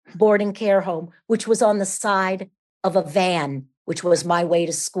Arms boarding care home, which was on the side of a van, which was my way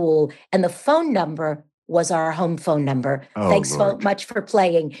to school. And the phone number was our home phone number. Thanks so much for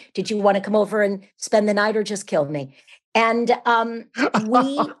playing. Did you want to come over and spend the night or just kill me? And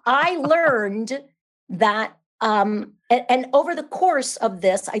I learned that, and over the course of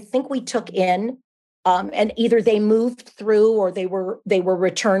this, I think we took in, and either they moved through or they were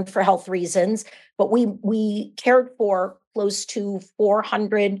returned for health reasons, but we cared for close to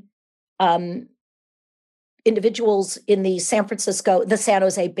 400 individuals in the San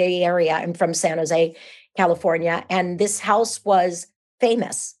Jose Bay Area. I'm from San Jose, California, and this house was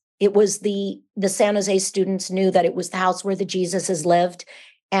famous. It was the San Jose students knew that it was the house where the Jesuses lived.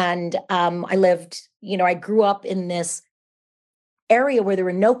 And I grew up in this area where there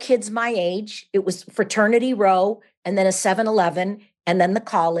were no kids my age. It was Fraternity Row and then a 7-Eleven and then the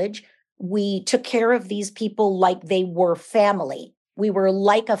college. We took care of these people like they were family. We were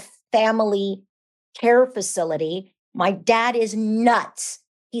like a family care facility. My dad is nuts.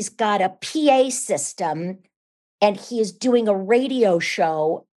 He's got a PA system and he is doing a radio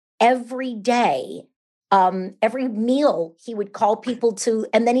show every day. Every meal he would call people to,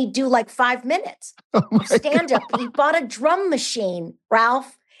 and then he'd do like 5 minutes stand up. He bought a drum machine,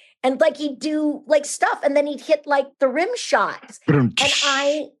 Ralph, and like he'd do like stuff, and then he'd hit like the rim shots. And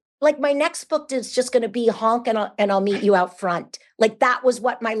I like my next book is just going to be honk and I'll meet you out front. Like that was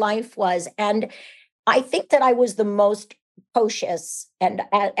what my life was. And I think that I was the most precocious and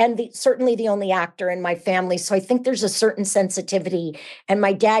certainly the only actor in my family. So I think there's a certain sensitivity. And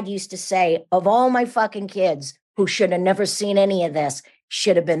my dad used to say, of all my fucking kids who should have never seen any of this,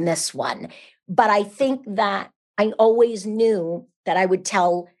 should have been this one. But I think that I always knew that I would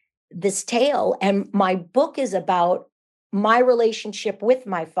tell this tale. And my book is about my relationship with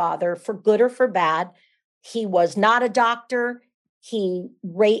my father, for good or for bad. He was not a doctor. He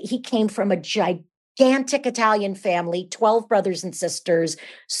came from a gigantic Italian family, 12 brothers and sisters.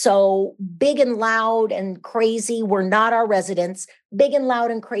 So big and loud and crazy were not our residents. Big and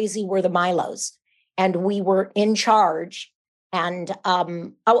loud and crazy were the Milos. And we were in charge. And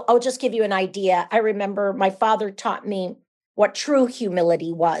I'll just give you an idea. I remember my father taught me what true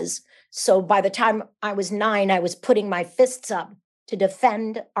humility was. So by the time I was 9, I was putting my fists up to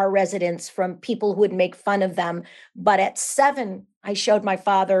defend our residents from people who would make fun of them. But at 7, I showed my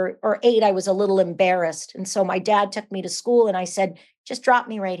father, or 8, I was a little embarrassed. And so my dad took me to school and I said, just drop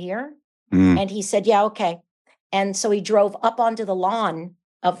me right here. And he said, yeah, okay. And so he drove up onto the lawn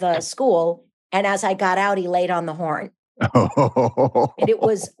of the school. And as I got out, he laid on the horn. And it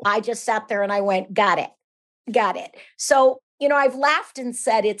was, I just sat there and I went, got it. So, I've laughed and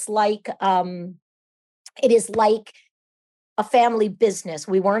said it is like a family business.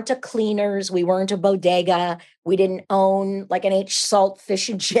 We weren't a cleaners. We weren't a bodega. We didn't own like an H Salt fish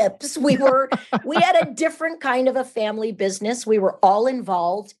and chips. We had a different kind of a family business. We were all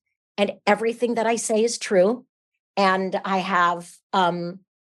involved, and everything that I say is true. And I have, the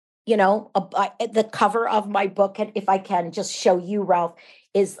cover of my book, and if I can just show you, Ralph,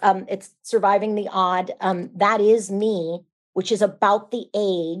 is it's Surviving the Odd. That is me, which is about the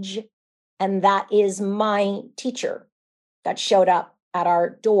age, and that is my teacher that showed up at our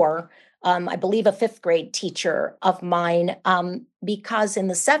door. I believe a 5th grade teacher of mine, because in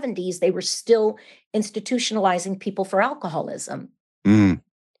the 70s, they were still institutionalizing people for alcoholism.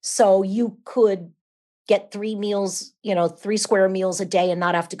 So you could get 3 meals, 3 square meals a day and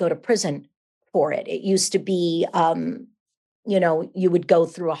not have to go to prison for it. It used to be, you would go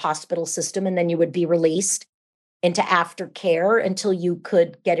through a hospital system and then you would be released into aftercare until you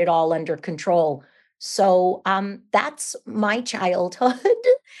could get it all under control. So that's my childhood,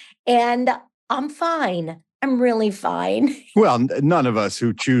 and I'm fine. I'm really fine. Well, none of us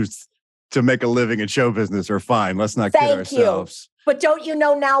who choose to make a living in show business are fine. Let's not kid ourselves. But don't you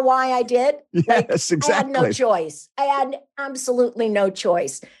know now why I did? Yes, exactly. I had no choice. I had absolutely no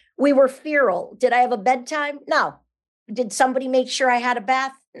choice. We were feral. Did I have a bedtime? No. Did somebody make sure I had a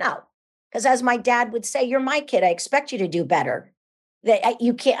bath? No. Because as my dad would say, you're my kid. I expect you to do better.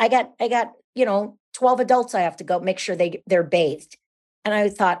 You can't. I got 12 adults. I have to go make sure they're bathed. And I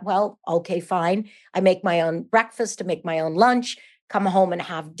thought, well, okay, fine. I make my own breakfast, to make my own lunch, come home and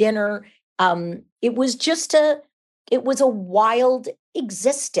have dinner. It was a wild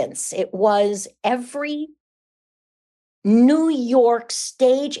existence. It was every New York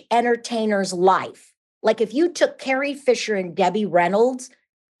stage entertainer's life. Like if you took Carrie Fisher and Debbie Reynolds,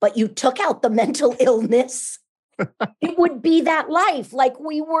 but you took out the mental illness, it would be that life.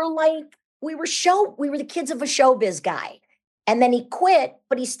 We were the kids of a showbiz guy. And then he quit,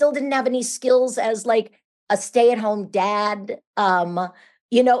 but he still didn't have any skills as like a stay-at-home dad.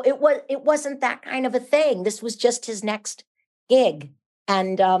 It wasn't that kind of a thing. This was just his next gig.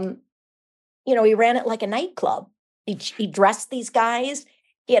 And, he ran it like a nightclub. He dressed these guys.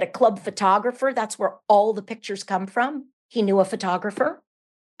 He had a club photographer. That's where all the pictures come from. He knew a photographer,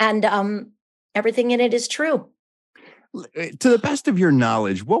 and everything in it is true. To the best of your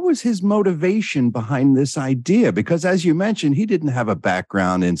knowledge, what was his motivation behind this idea? Because as you mentioned, he didn't have a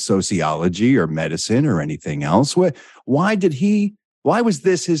background in sociology or medicine or anything else. Why was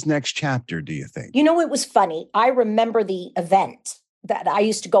this his next chapter, do you think? It was funny. I remember the event that I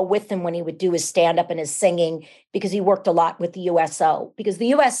used to go with him when he would do his stand-up and his singing, because he worked a lot with the USO, because the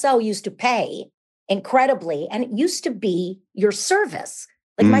USO used to pay incredibly, and it used to be your service.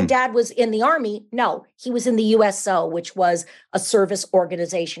 Like my dad was in the Army. No, he was in the USO, which was a service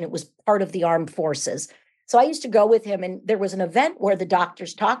organization. It was part of the armed forces. So I used to go with him, and there was an event where the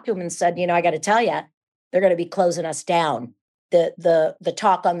doctors talked to him and said, I got to tell you, they're going to be closing us down. The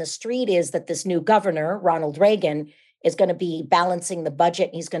talk on the street is that this new governor, Ronald Reagan, is going to be balancing the budget.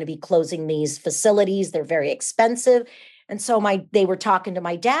 And he's going to be closing these facilities. They're very expensive. And so they were talking to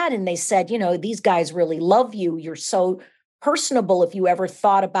my dad, and they said, these guys really love you. You're so personable. If you ever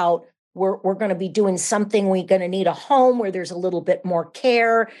thought about, we're going to be doing something, we're going to need a home where there's a little bit more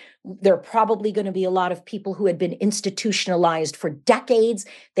care. There are probably going to be a lot of people who had been institutionalized for decades.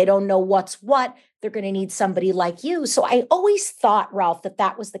 They don't know what's what. They're going to need somebody like you. So I always thought, Ralph,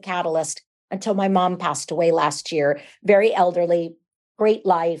 that was the catalyst until my mom passed away last year. Very elderly, great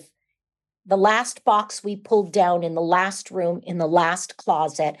life. The last box we pulled down in the last room, in the last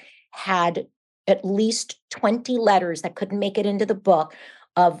closet, had at least 20 letters that couldn't make it into the book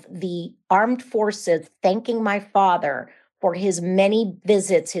of the armed forces thanking my father for his many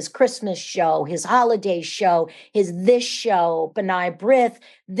visits, his Christmas show, his holiday show, his this show, B'nai B'rith,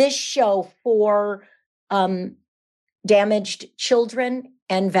 this show for damaged children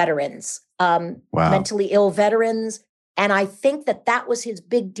and veterans, mentally ill veterans. And I think that was his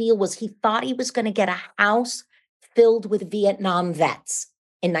big deal, was he thought he was going to get a house filled with Vietnam vets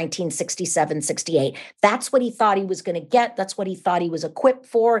in 1967, 68. That's what he thought he was going to get. That's what he thought he was equipped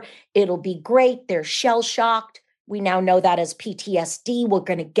for. It'll be great. They're shell-shocked. We now know that as PTSD. We're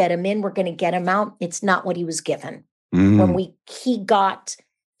going to get him in. We're going to get him out. It's not what he was given. When he got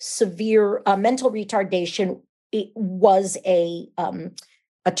severe mental retardation, it was a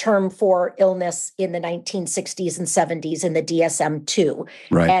term for illness in the 1960s and 70s in the DSM-2.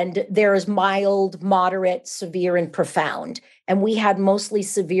 Right. And there's mild, moderate, severe, and profound. And we had mostly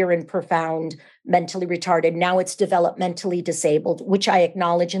severe and profound mentally retarded. Now it's developmentally disabled, which I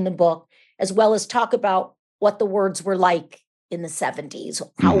acknowledge in the book, as well as talk about what the words were like in the 70s,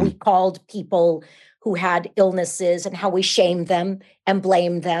 how we called people who had illnesses and how we shamed them and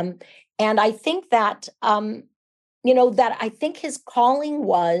blamed them. And I think that, I think his calling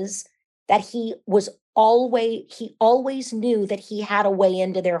was that he always knew that he had a way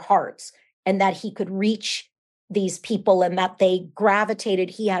into their hearts and that he could reach these people and that they gravitated.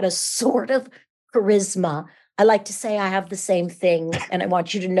 He had a sort of charisma. I like to say I have the same thing. And I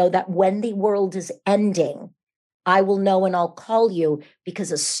want you to know that when the world is ending, I will know and I'll call you,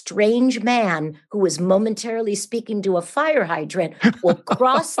 because a strange man who is momentarily speaking to a fire hydrant will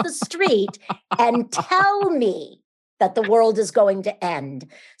cross the street and tell me that the world is going to end.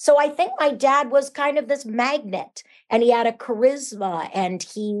 So I think my dad was kind of this magnet, and he had a charisma, and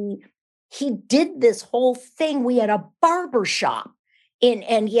he did this whole thing. We had a barber shop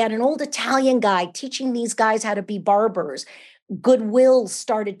and he had an old Italian guy teaching these guys how to be barbers. Goodwill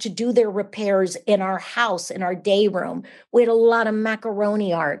started to do their repairs in our house, in our day room. We had a lot of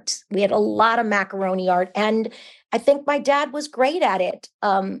macaroni art. And I think my dad was great at it.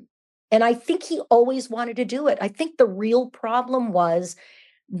 And I think he always wanted to do it. I think the real problem was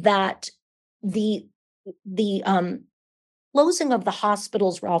that the closing of the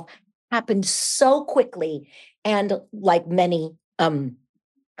hospitals, Ralph, happened so quickly. And like many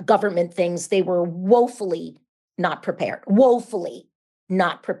government things, they were woefully not prepared.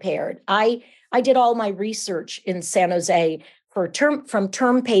 I did all my research in San Jose from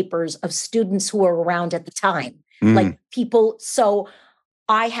term papers of students who were around at the time, like people. So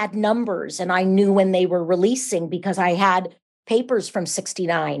I had numbers and I knew when they were releasing because I had papers from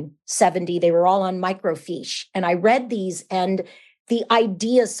 69, 70. They were all on microfiche. And I read these, and the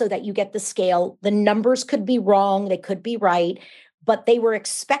idea, so that you get the scale, the numbers could be wrong, they could be right, but they were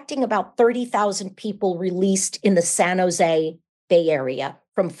expecting about 30,000 people released in the San Jose Bay Area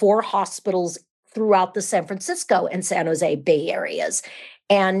from 4 hospitals throughout the San Francisco and San Jose Bay Areas.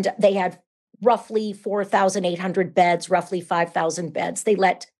 And they had roughly 4,800 beds, roughly 5,000 beds.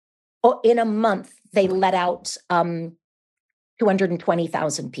 In a month, they let out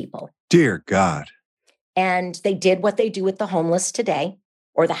 220,000 people. Dear God. And they did what they do with the homeless today,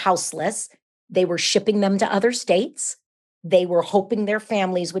 or the houseless. They were shipping them to other states. They were hoping their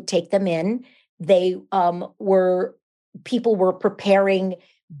families would take them in. People were preparing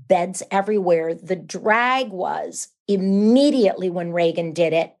beds everywhere. The drag was immediately when Reagan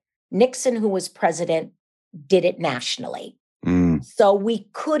did it, Nixon, who was president, did it nationally. So we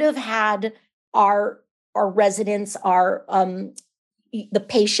could have had our residents, the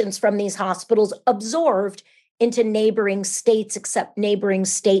patients from these hospitals absorbed into neighboring states, except neighboring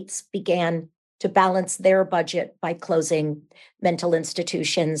states began to balance their budget by closing mental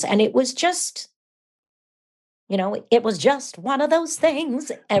institutions. And it was just, one of those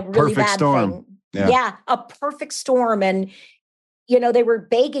things, a really Perfect bad storm. thing. Yeah, a perfect storm. And, they were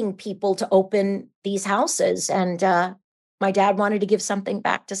begging people to open these houses. And my dad wanted to give something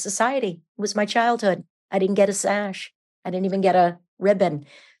back to society. It was my childhood. I didn't get a sash. I didn't even get a ribbon.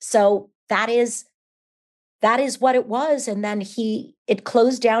 So that is what it was. And then it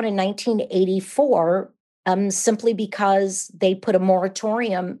closed down in 1984, simply because they put a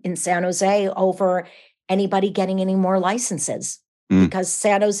moratorium in San Jose over anybody getting any more licenses, because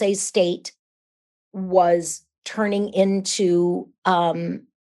San Jose State was turning into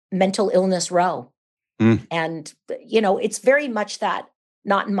mental illness row. And, it's very much that,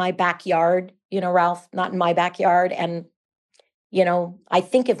 not in my backyard, Ralph, not in my backyard. And You know, I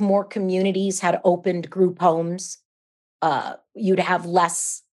think if more communities had opened group homes, you would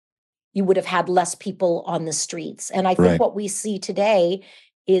have had less people on the streets. And I think Right. what we see today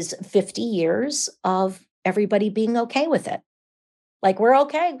is 50 years of everybody being okay with it. Like, we're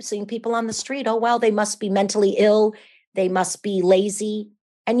okay seeing people on the street. Oh, well, they must be mentally ill. They must be lazy.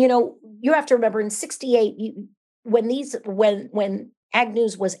 And, you know, you have to remember in 68, when Ag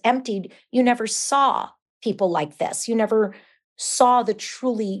News was emptied, you never saw people like this. You never saw the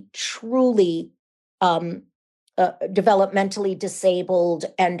truly developmentally disabled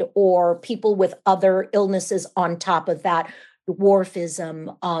and or people with other illnesses on top of that,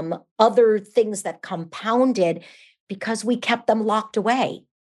 dwarfism, other things that compounded because we kept them locked away.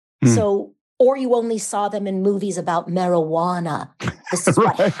 So, or you only saw them in movies about marijuana. This is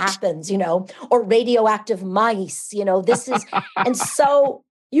what happens, you know, or radioactive mice, you know, this is, and so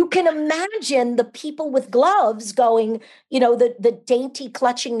you can imagine the people with gloves going, you know, the dainty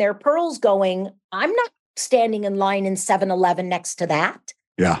clutching their pearls going, I'm not standing in line in 7-Eleven next to that.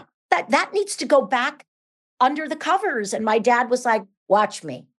 Yeah. That needs to go back under the covers. And my dad was like, watch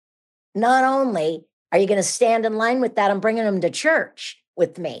me. Not only are you going to stand in line with that, I'm bringing them to church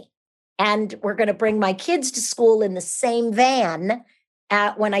with me. And we're going to bring my kids to school in the same van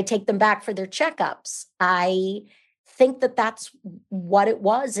when I take them back for their checkups. I think that that's what it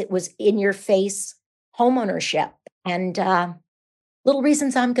was. It was in your face homeownership. And little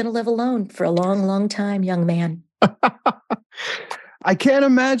reasons I'm going to live alone for a long, long time, young man. I can't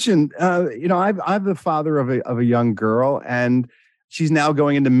imagine. You know, I'm the father of a young girl, and she's now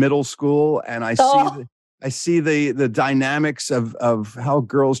going into middle school, and I see the dynamics of how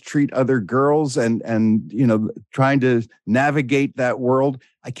girls treat other girls, and you know, trying to navigate that world.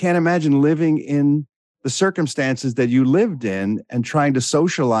 I can't imagine living in the circumstances that you lived in and trying to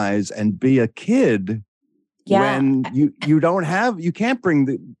socialize and be a kid. When you can't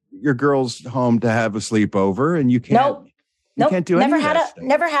bring your girls home to have a sleepover, and you can't. You can't do any of that stuff.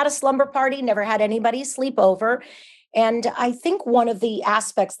 Never had a slumber party, never had anybody sleep over. And I think one of the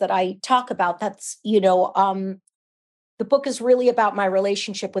aspects that I talk about, that's, you know, the book is really about my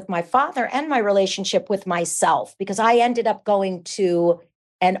relationship with my father and my relationship with myself, because I ended up going to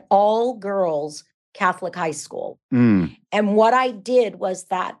an all-girls Catholic high school. And what I did was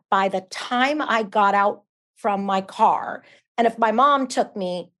that by the time I got out from my car, and if my mom took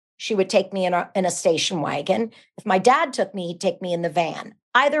me, she would take me in a station wagon. If my dad took me, he'd take me in the van.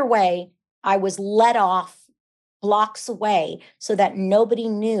 Either way, I was let off blocks away so that nobody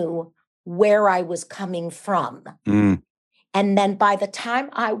knew where I was coming from. And then by the time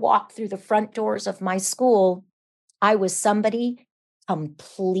I walked through the front doors of my school, I was somebody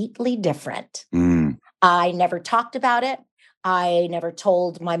completely different. I never talked about it. I never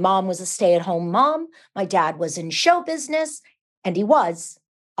told. My mom was a stay-at-home mom. My dad was in show business, and he was,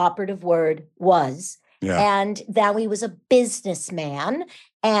 operative word, was. And now he was a businessman,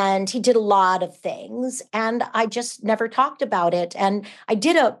 and he did a lot of things, and I just never talked about it. And I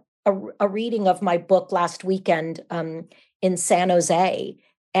did a reading of my book last weekend in San Jose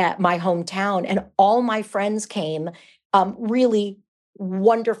at my hometown, and all my friends came, really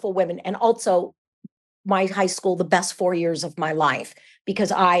wonderful women, and also my high school, the best 4 years of my life,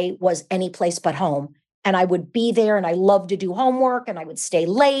 because I was any place but home. And I would be there, and I loved to do homework, and I would stay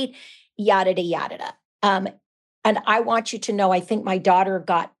late, yada, yada. And I want you to know, I think my daughter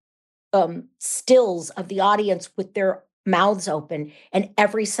got stills of the audience with their mouths open, and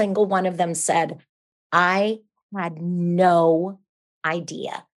every single one of them said, I had no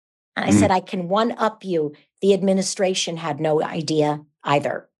idea. And I said, I can one up you. The administration had no idea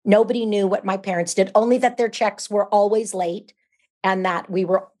either. Nobody knew what my parents did, only that their checks were always late and that we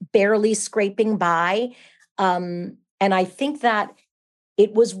were barely scraping by. And I think that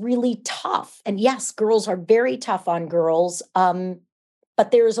it was really tough. And yes, girls are very tough on girls.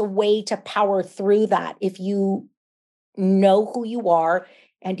 But there's a way to power through that if you know who you are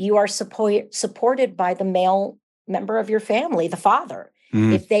and you are supported by the male member of your family, the father.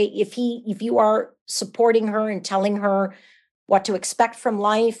 If you are supporting her and telling her what to expect from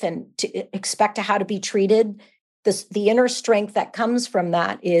life and to expect how to be treated, the inner strength that comes from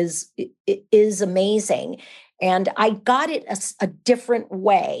that is amazing. And I got it a different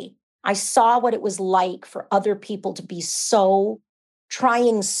way. I saw what it was like for other people to be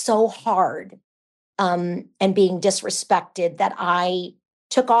trying so hard and being disrespected, that I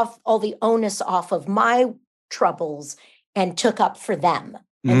took off all the onus off of my troubles and took up for them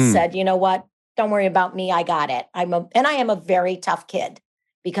and said, you know what? Don't worry about me. I got it. I am a very tough kid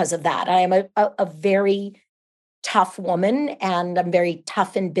because of that. I am a very tough woman, and I'm very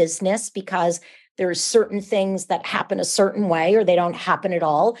tough in business because There's certain things that happen a certain way or they don't happen at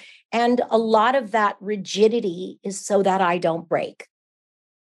all. And a lot of that rigidity is so that I don't break.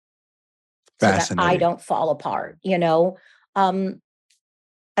 So that I don't fall apart, you know.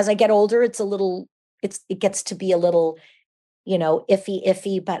 As I get older, it gets to be a little, you know,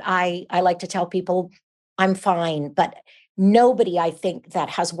 iffy, but I like to tell people I'm fine. But nobody, I think, that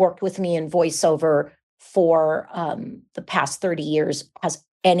has worked with me in voiceover for the past 30 years has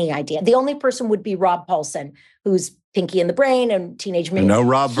any idea. The only person would be Rob Paulson, who's Pinky and the Brain and Teenage I Mutant. know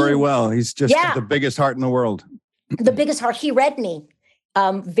Rob very well. He's just the biggest heart in the world. The biggest heart. He read me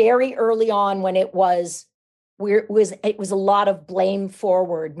very early on when it was a lot of blame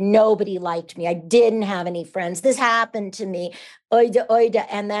forward. Nobody liked me. I didn't have any friends. This happened to me. Oida.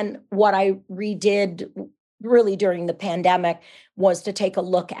 And then what I redid really during the pandemic was to take a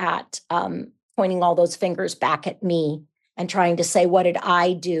look at pointing all those fingers back at me and trying to say, what did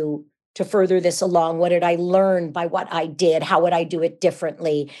I do to further this along? What did I learn by what I did? How would I do it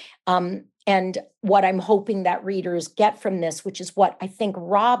differently? And what I'm hoping that readers get from this, which is what I think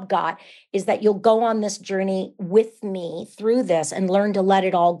Rob got, is that you'll go on this journey with me through this and learn to let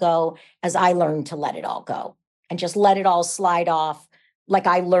it all go as I learned to let it all go and just let it all slide off like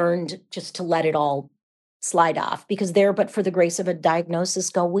I learned just to let it all slide off, because there, but for the grace of a diagnosis,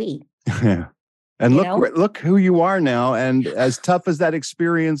 go we. Yeah. And look who you are now. And as tough as that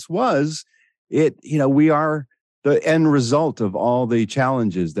experience was, we are the end result of all the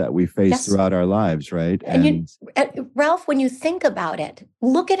challenges that we face throughout our lives, right? And Ralph, when you think about it,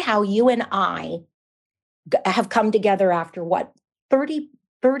 look at how you and I have come together after 30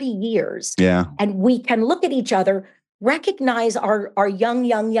 years. Yeah. And we can look at each other, recognize our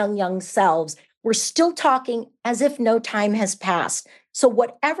young selves. We're still talking as if no time has passed. So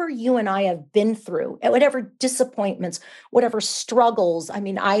whatever you and I have been through, whatever disappointments, whatever struggles, I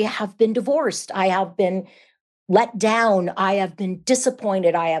mean, I have been divorced. I have been let down. I have been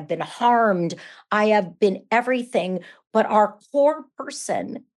disappointed. I have been harmed. I have been everything. But our core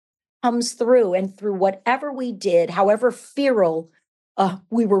person comes through, and through whatever we did, however feral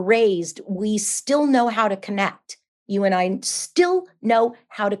we were raised, we still know how to connect. You and I still know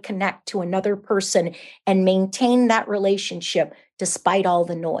how to connect to another person and maintain that relationship despite all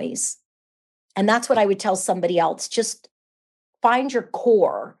the noise. And that's what I would tell somebody else. Just find your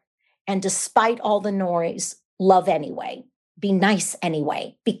core, and despite all the noise, love anyway. Be nice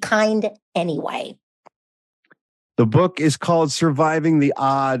anyway. Be kind anyway. The book is called Surviving the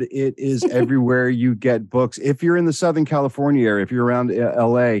Odd. It is everywhere you get books. If you're in the Southern California area, if you're around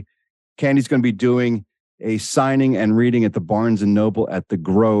LA, Candi's going to be doing a signing and reading at the Barnes & Noble at the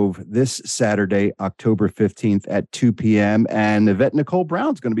Grove this Saturday, October 15th at 2 p.m. And Yvette Nicole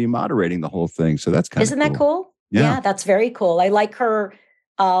Brown's going to be moderating the whole thing. So that's kind of Isn't that cool? Yeah, that's very cool. I like her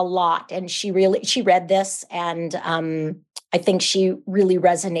a lot. And she read this, and I think she really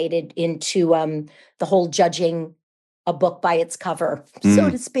resonated into the whole judging a book by its cover,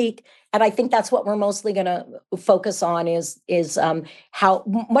 so to speak. And I think that's what we're mostly going to focus on is how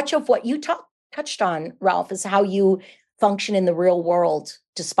much of what you touched on, Ralph, is how you function in the real world,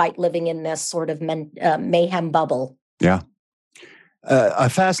 despite living in this sort of mayhem bubble. Yeah. A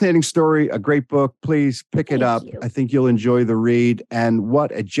fascinating story, a great book. Please pick it up. I think you'll enjoy the read. And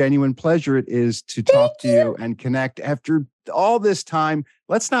what a genuine pleasure it is to talk to you and connect after all this time.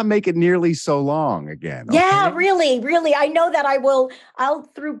 Let's not make it nearly so long again. Okay? Yeah, really. I know that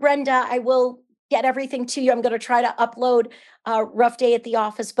through Brenda, I will get everything to you. I'm going to try to upload Rough Day at the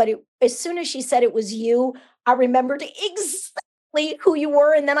Office. But as soon as she said it was you, I remembered exactly who you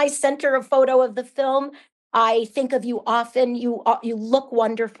were. And then I sent her a photo of the film. I think of you often. You look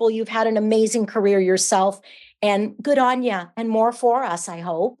wonderful. You've had an amazing career yourself, and good on you, and more for us, I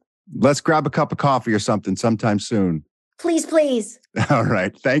hope. Let's grab a cup of coffee or something sometime soon. Please. All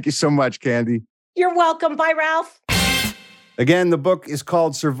right. Thank you so much, Candi. You're welcome. Bye, Ralph. Again, the book is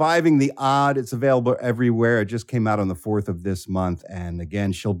called Surviving the Odd. It's available everywhere. It just came out on the 4th of this month. And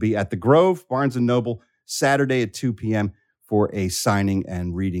again, she'll be at the Grove, Barnes & Noble, Saturday at 2 p.m. for a signing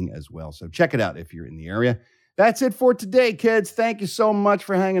and reading as well. So check it out if you're in the area. That's it for today, kids. Thank you so much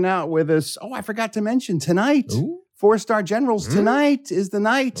for hanging out with us. Oh, I forgot to mention tonight, 4-Star Generals. Tonight is the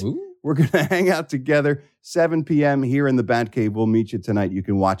night. We're going to hang out together, 7 p.m. here in the Batcave. We'll meet you tonight. You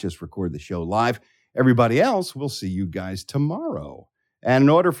can watch us record the show live. Everybody else, we'll see you guys tomorrow. And in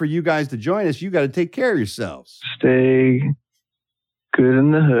order for you guys to join us, you got to take care of yourselves. Stay good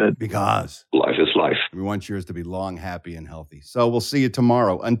in the hood. Because life is life. We want yours to be long, happy, and healthy. So we'll see you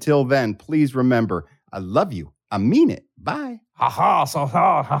tomorrow. Until then, please remember, I love you. I mean it. Bye.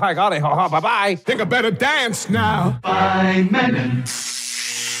 I got it. Bye-bye. Think I better dance now. 5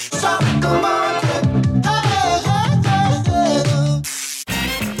 minutes. Talk about